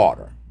the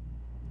water.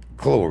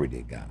 Glory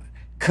to God.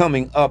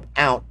 Coming up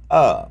out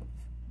of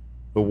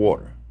the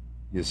water,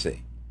 you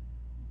see.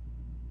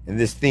 And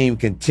this theme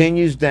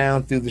continues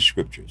down through the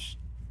scriptures.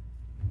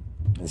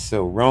 And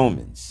so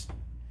Romans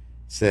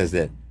says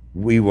that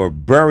we were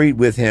buried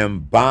with him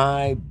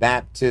by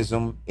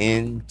baptism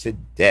into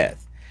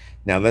death.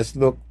 Now let's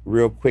look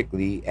real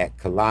quickly at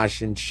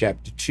Colossians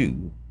chapter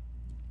 2,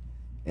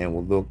 and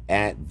we'll look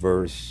at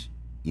verse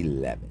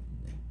 11.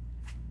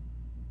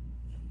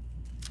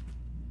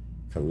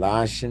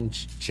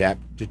 Colossians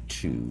chapter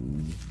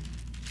 2,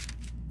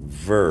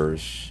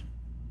 verse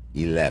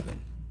 11.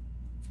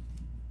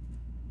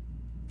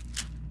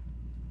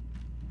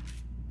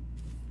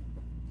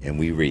 And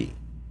we read,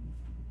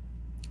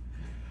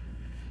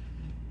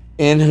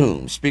 in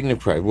whom, speaking of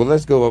Christ, well,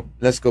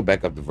 let's go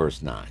back up to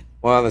verse 9.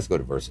 Well, let's go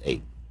to verse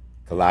 8.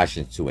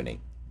 Colossians 2 and 8.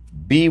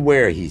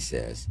 Beware, he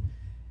says,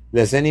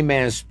 Lest any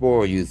man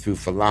spoil you through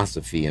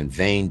philosophy and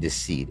vain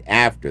deceit,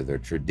 after the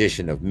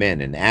tradition of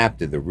men and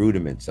after the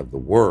rudiments of the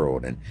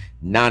world, and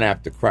not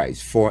after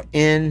Christ. For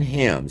in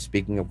him,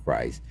 speaking of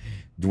Christ,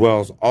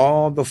 dwells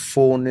all the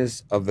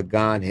fullness of the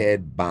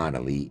Godhead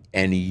bodily,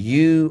 and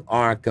you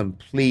are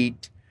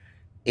complete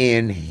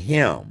in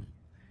him.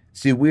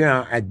 See, we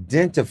are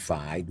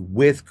identified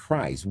with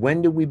Christ.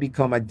 When do we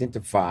become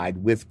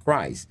identified with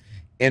Christ?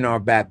 In our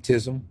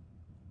baptism.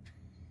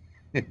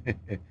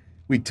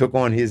 We took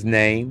on his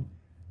name.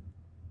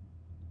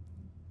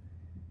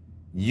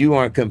 You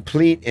are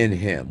complete in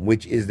him,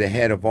 which is the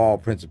head of all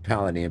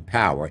principality and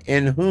power,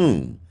 in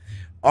whom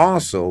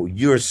also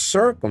you're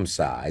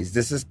circumcised.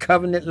 This is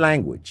covenant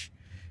language.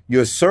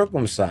 You're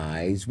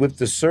circumcised with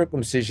the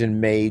circumcision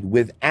made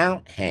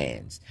without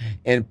hands,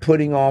 and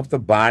putting off the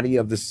body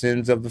of the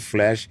sins of the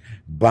flesh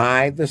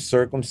by the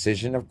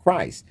circumcision of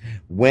Christ.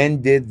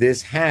 When did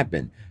this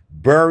happen?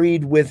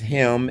 Buried with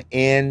him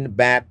in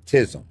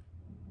baptism,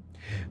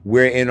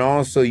 wherein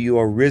also you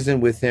are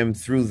risen with him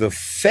through the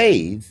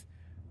faith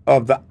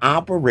of the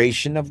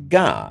operation of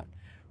God,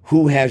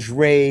 who has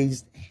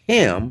raised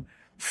him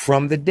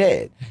from the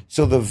dead.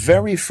 So the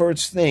very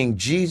first thing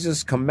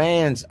Jesus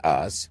commands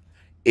us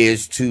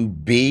is to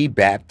be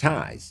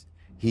baptized.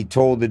 He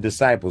told the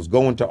disciples,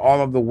 go into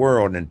all of the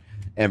world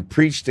and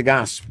preach the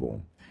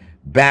gospel,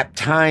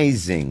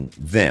 baptizing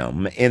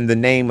them in the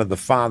name of the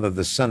Father,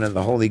 the Son, and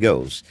the Holy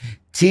Ghost,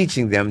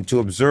 teaching them to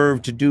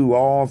observe to do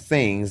all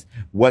things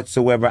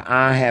whatsoever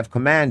I have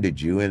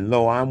commanded you. And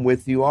lo, I'm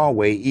with you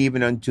always,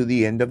 even unto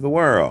the end of the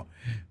world.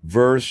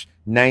 Verse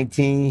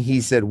 19,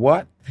 he said,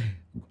 what?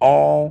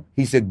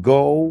 He said,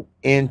 go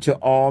into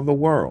all the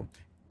world,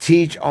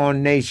 teach all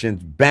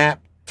nations,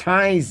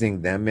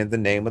 baptizing them in the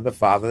name of the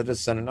Father, the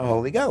Son, and the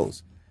Holy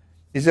Ghost.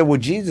 He said, well,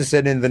 Jesus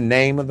said, in the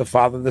name of the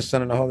Father, the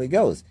Son, and the Holy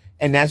Ghost.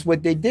 And that's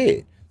what they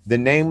did. The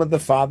name of the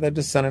Father,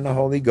 the Son, and the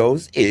Holy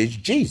Ghost is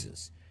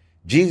Jesus.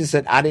 Jesus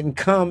said, I didn't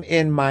come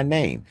in my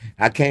name.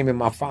 I came in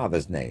my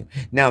Father's name.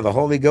 Now, the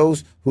Holy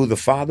Ghost, who the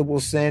Father will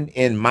send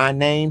in my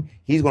name,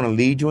 he's going to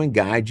lead you and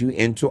guide you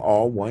into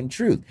all one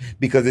truth,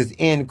 because it's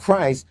in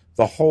Christ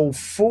the whole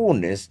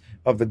fullness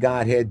of the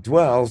Godhead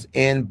dwells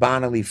in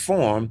bodily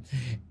form,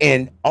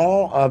 and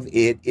all of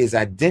it is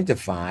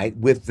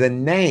identified with the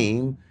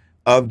name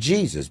of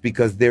Jesus,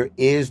 because there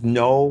is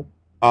no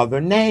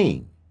other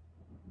name.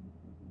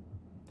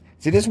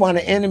 See, this is why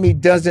the enemy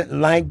doesn't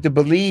like the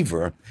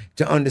believer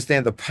to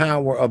understand the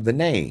power of the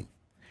name.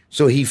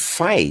 So he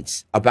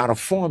fights about a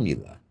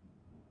formula.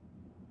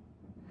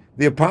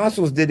 The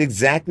apostles did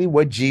exactly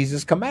what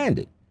Jesus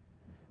commanded,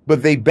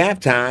 but they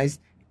baptized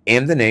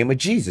in the name of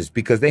Jesus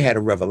because they had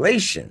a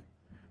revelation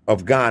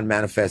of God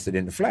manifested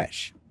in the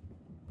flesh.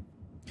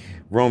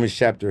 Romans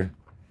chapter,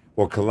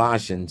 or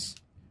Colossians,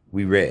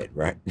 we read,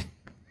 right?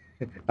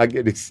 I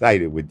get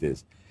excited with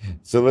this.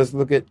 So let's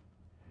look at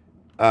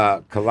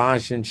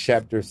Colossians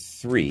chapter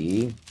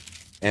 3,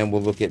 and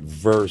we'll look at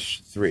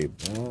verse 3.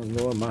 Oh,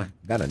 Lord, I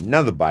got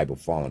another Bible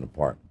falling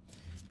apart.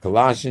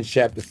 Colossians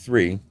chapter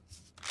 3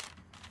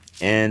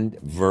 and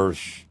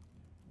verse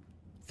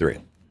 3.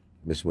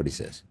 This is what he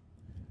says.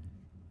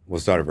 We'll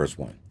start at verse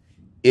 1.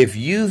 If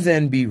you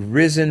then be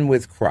risen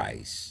with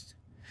Christ,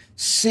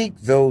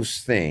 seek those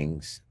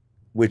things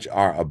which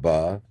are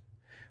above,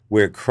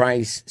 where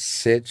Christ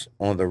sits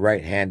on the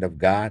right hand of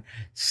God.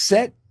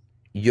 Set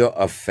your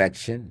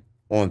affection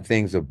on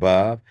things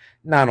above,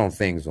 not on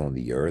things on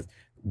the earth,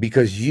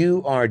 because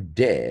you are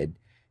dead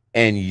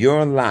and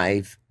your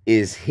life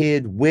is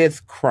hid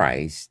with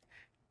Christ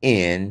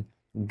in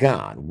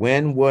God.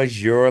 When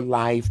was your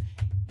life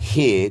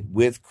hid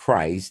with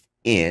Christ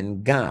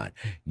in God?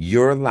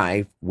 Your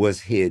life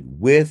was hid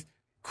with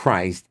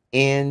Christ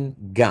in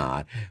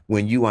God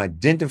when you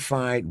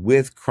identified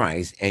with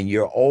Christ, and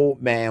your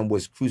old man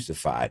was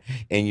crucified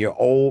and your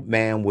old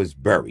man was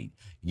buried.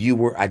 You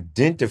were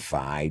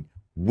identified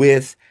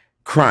with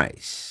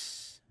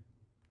Christ.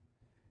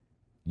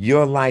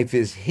 Your life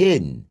is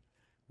hidden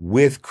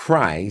with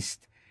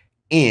Christ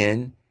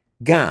in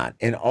God.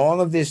 And all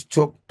of this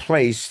took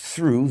place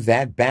through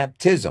that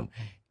baptism.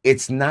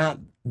 It's not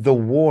the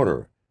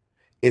water.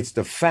 It's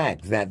the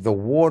fact that the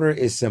water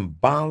is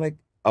symbolic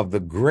of the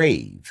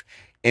grave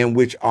in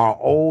which our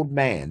old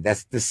man,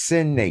 that's the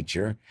sin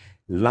nature,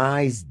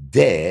 lies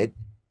dead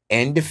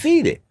and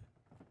defeated.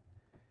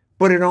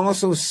 But it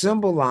also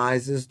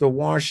symbolizes the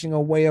washing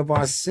away of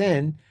our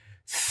sin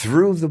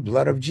through the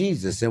blood of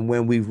Jesus. And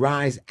when we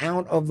rise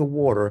out of the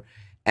water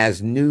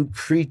as new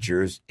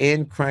creatures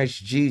in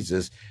Christ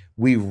Jesus,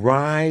 we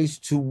rise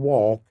to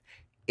walk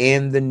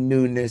in the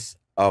newness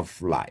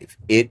of life.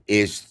 It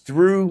is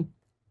through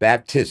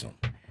baptism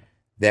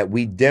that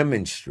we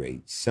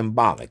demonstrate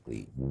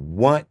symbolically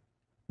what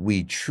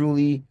we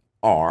truly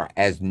are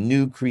as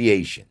new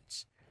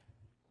creations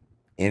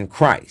in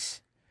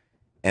Christ,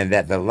 and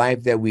that the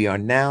life that we are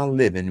now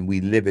living, we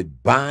live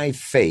it by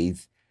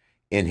faith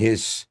in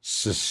his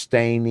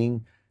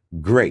sustaining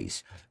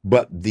grace.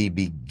 But the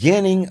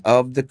beginning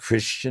of the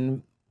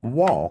Christian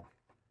walk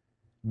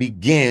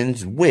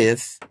begins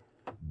with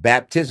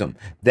baptism.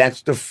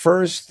 That's the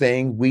first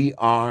thing we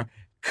are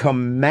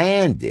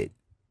commanded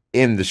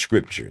in the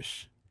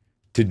scriptures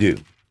to do.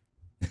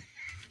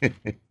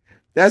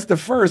 That's the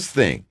first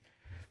thing.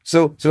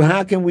 So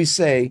how can we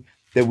say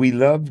that we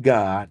love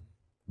God,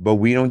 but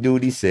we don't do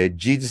what he said?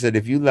 Jesus said,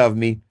 if you love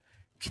me,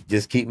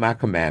 just keep my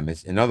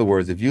commandments. In other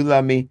words, if you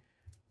love me,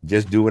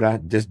 just do what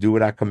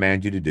I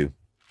command you to do.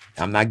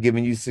 I'm not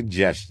giving you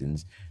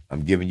suggestions.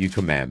 I'm giving you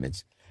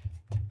commandments.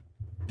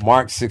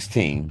 Mark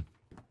 16,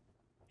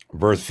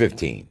 verse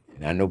 15.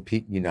 And I know,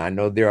 I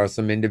know there are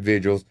some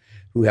individuals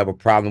who have a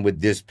problem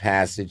with this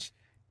passage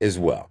as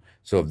well.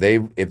 So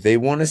if they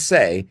want to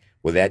say,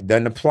 well, that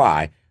doesn't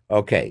apply,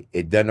 okay,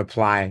 it doesn't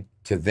apply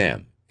to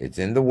them. It's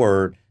in the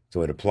word,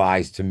 so it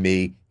applies to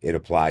me, it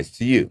applies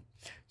to you.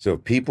 So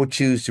if people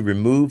choose to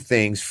remove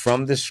things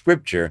from the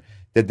scripture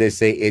that they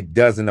say it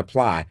doesn't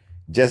apply,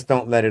 just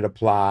don't let it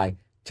apply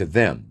to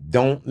them.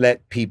 Don't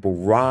let people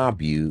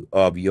rob you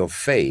of your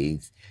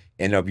faith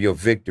and of your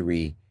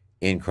victory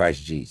in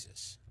Christ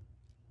Jesus.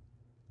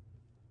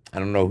 I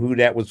don't know who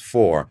that was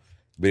for,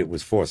 but it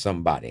was for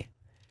somebody.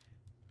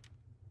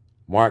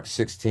 Mark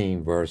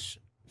 16, verse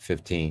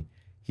 15.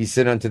 He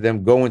said unto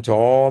them, go into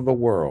all the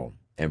world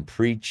and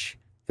preach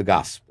the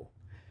gospel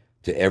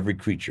to every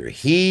creature.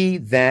 He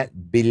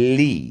that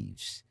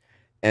believes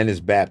and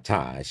is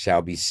baptized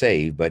shall be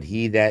saved, but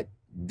he that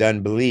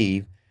doesn't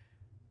believe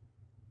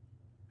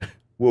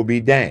will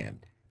be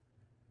damned.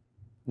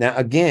 Now,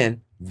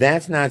 again,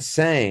 that's not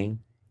saying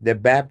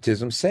that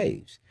baptism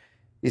saves.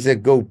 He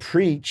said, go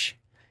preach.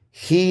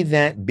 He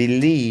that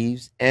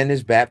believes and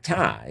is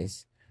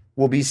baptized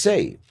will be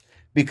saved.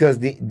 Because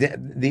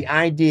the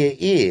idea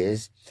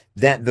is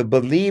that the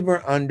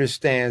believer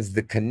understands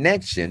the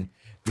connection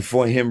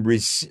before him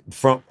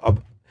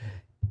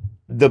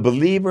the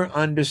believer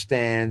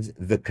understands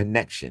the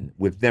connection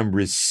with them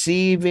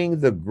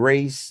receiving the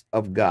grace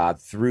of God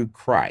through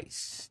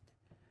Christ,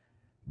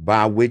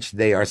 by which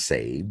they are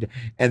saved,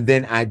 and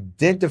then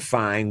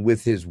identifying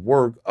with his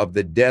work of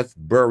the death,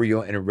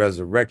 burial, and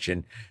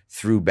resurrection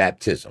through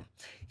baptism.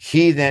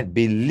 He that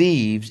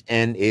believes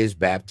and is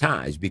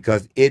baptized,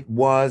 because it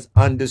was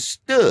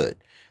understood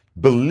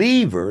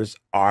believers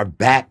are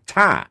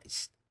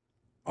baptized.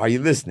 Are you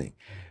listening?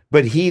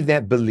 But he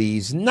that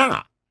believes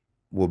not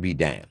will be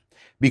damned,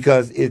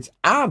 because it's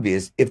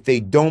obvious if they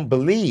don't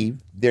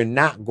believe, they're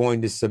not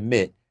going to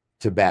submit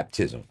to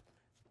baptism.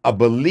 A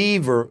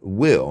believer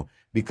will,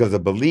 because a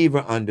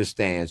believer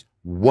understands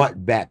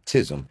what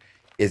baptism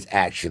is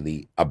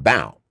actually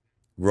about.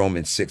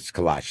 Romans 6,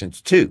 Colossians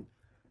 2.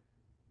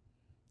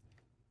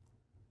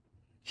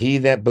 He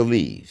that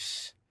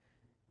believes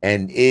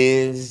and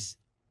is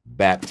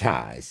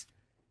baptized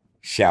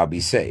shall be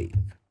saved.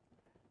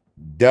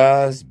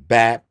 Does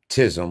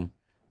baptism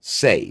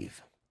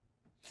save?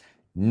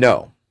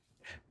 No.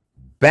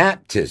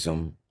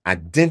 Baptism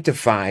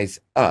identifies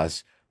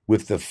us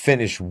with the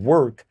finished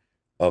work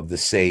of the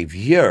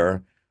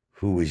Savior,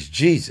 who is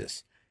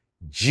Jesus.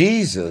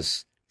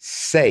 Jesus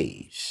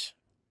saves.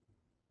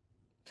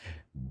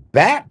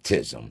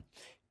 Baptism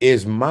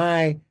is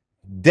my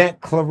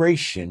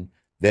declaration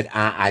that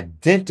I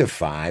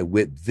identify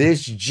with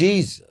this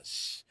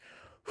Jesus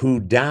who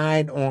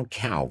died on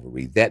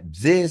Calvary, that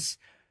this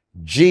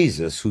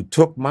Jesus who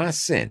took my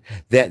sin,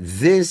 that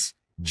this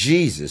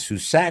Jesus who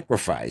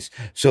sacrificed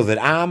so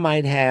that I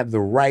might have the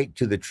right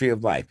to the tree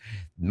of life.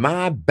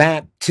 My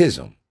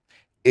baptism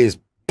is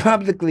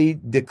publicly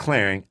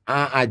declaring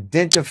I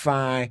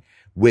identify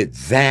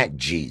with that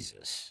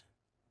Jesus.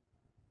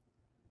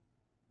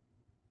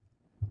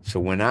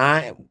 So when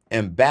I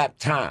am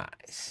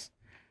baptized,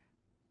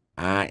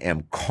 I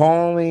am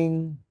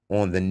calling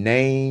on the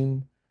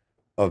name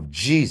of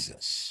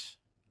Jesus.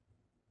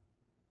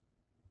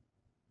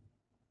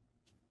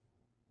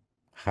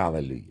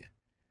 Hallelujah.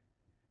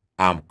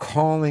 I'm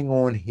calling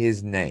on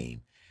his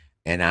name,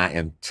 and I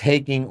am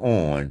taking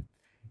on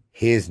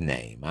his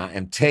name. I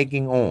am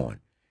taking on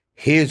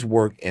his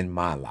work in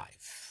my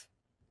life.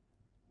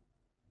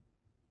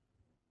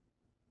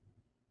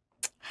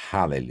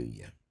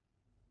 Hallelujah.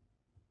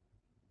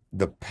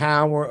 The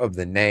power of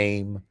the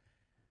name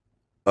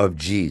of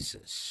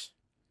Jesus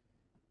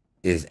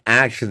is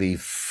actually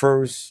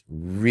first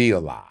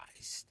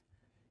realized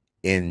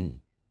in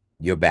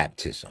your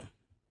baptism.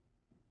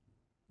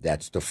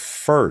 That's the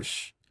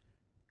first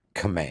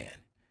command.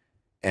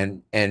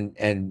 And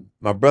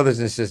my brothers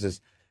and sisters,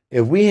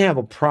 if we have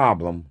a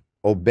problem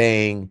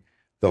obeying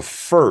the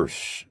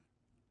first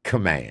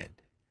command,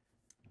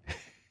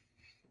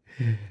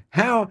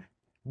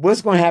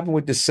 what's going to happen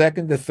with the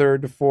second, the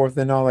third, the fourth,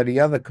 and all of the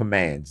other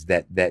commands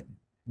that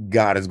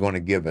God is going to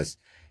give us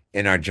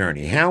in our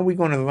journey? How are we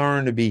going to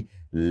learn to be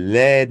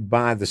led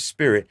by the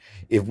Spirit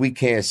if we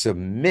can't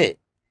submit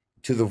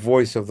to the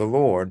voice of the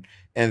Lord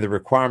and the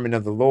requirement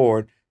of the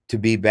Lord to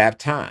be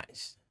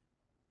baptized?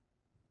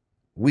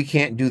 We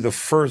can't do the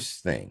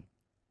first thing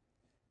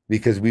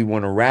because we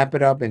want to wrap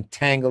it up and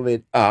tangle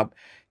it up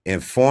in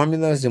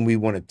formulas, and we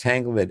want to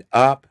tangle it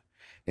up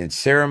in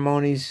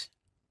ceremonies.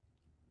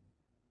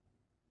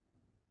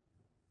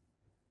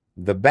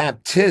 the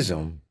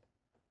baptism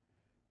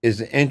is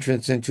the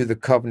entrance into the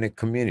covenant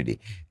community.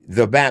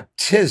 The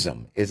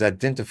baptism is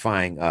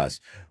identifying us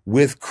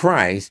with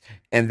Christ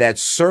and that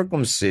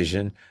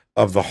circumcision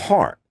of the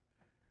heart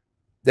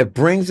that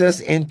brings us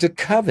into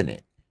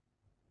covenant.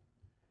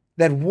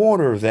 That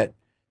water that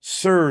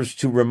serves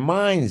to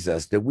remind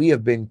us that we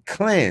have been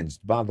cleansed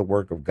by the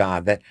work of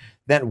God.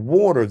 That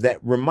water that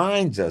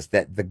reminds us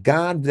that the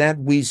God that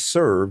we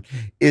serve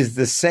is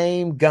the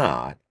same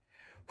God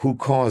who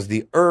caused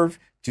the earth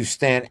to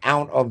stand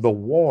out of the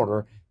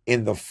water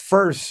in the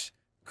first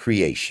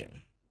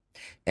creation.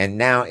 And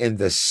now in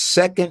the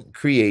second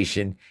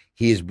creation,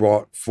 he has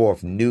brought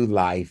forth new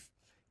life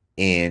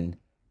in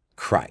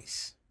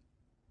Christ.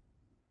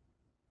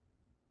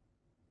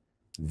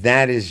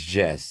 That is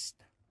just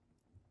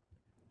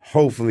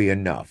hopefully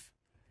enough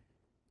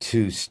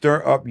to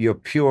stir up your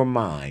pure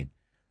mind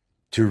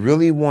to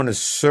really want to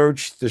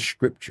search the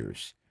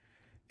scriptures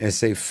and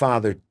say,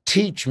 Father,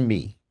 teach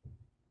me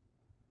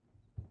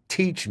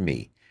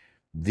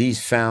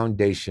these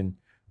foundation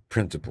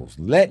principles.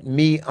 Let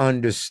me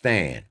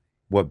understand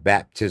what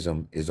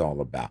baptism is all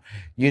about.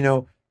 You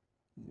know,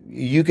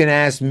 you can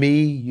ask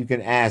me, you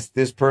can ask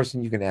this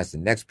person, you can ask the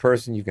next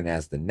person, you can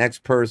ask the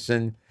next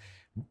person,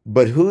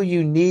 but who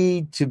you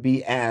need to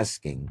be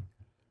asking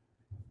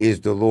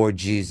is the Lord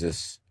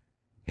Jesus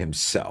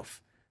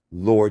himself.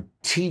 Lord,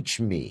 teach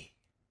me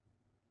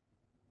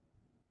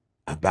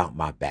about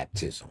my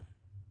baptism.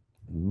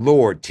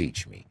 Lord,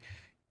 teach me.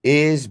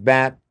 Is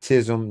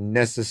baptism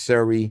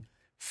necessary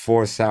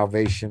for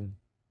salvation?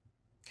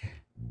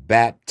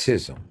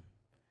 Baptism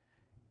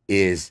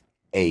is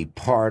a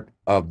part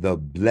of the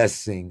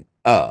blessing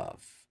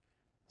of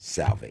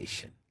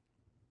salvation.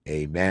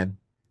 Amen.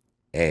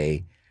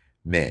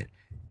 Amen.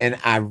 And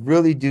I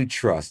really do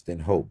trust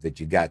and hope that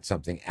you got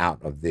something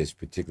out of this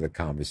particular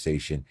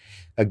conversation.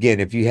 Again,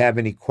 if you have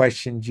any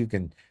questions, you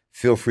can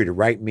feel free to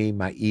write me.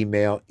 My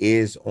email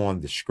is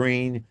on the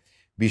screen.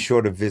 Be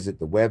sure to visit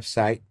the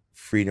website,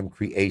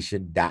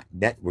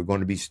 freedomcreation.net. We're going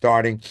to be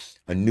starting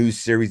a new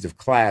series of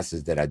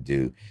classes that I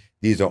do.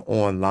 These are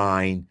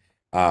online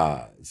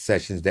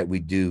sessions that we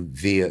do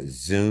via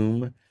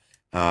Zoom.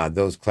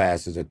 Those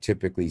classes are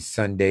typically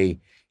Sunday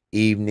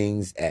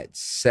evenings at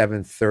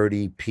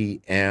 7:30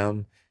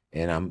 p.m.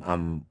 And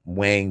I'm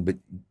weighing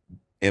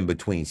in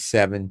between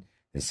 7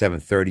 and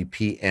 7:30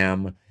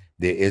 p.m.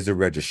 There is a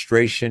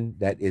registration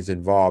that is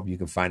involved. You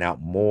can find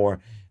out more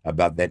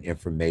about that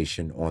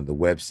information on the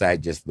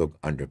website. Just look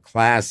under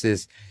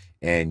classes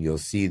and you'll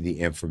see the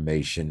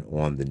information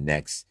on the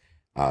next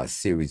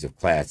series of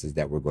classes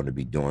that we're going to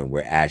be doing.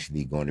 We're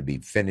actually going to be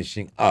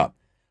finishing up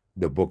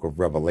the book of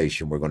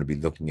Revelation. We're going to be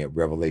looking at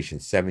Revelation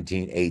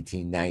 17,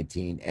 18,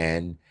 19,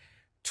 and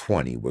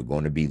 20. We're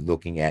going to be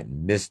looking at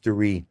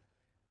Mystery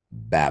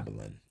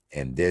Babylon.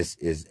 And this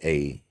is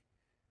a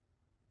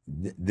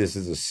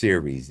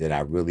series that I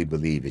really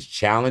believe is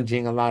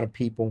challenging a lot of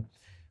people,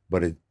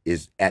 but it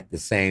is at the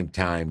same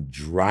time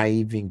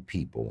driving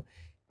people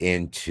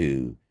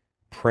into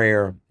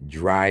prayer,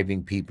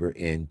 driving people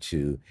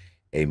into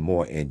a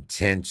more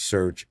intense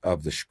search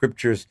of the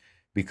scriptures.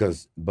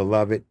 Because,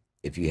 beloved,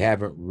 if you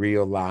haven't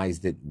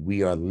realized it,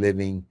 we are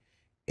living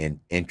in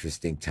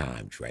interesting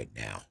times right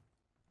now.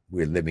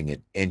 We're living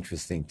in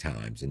interesting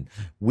times. And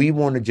we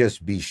want to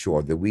just be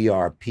sure that we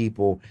are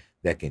people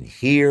that can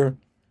hear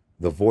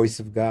the voice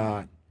of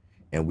God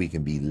and we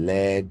can be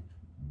led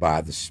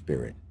by the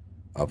Spirit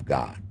of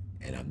God.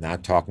 And I'm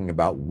not talking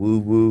about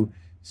woo-woo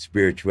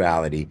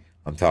spirituality.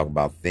 I'm talking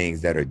about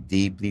things that are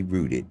deeply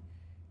rooted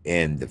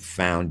in the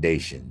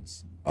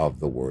foundations of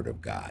the Word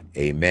of God.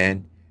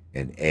 Amen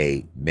and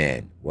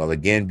amen. Well,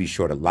 again, be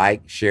sure to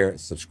like, share,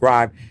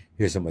 subscribe.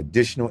 Here's some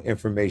additional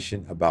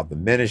information about the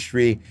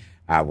ministry.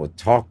 I will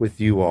talk with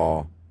you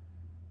all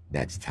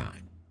next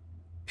time.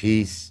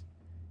 Peace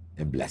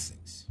and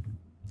blessings.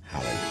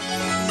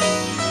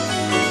 Hallelujah.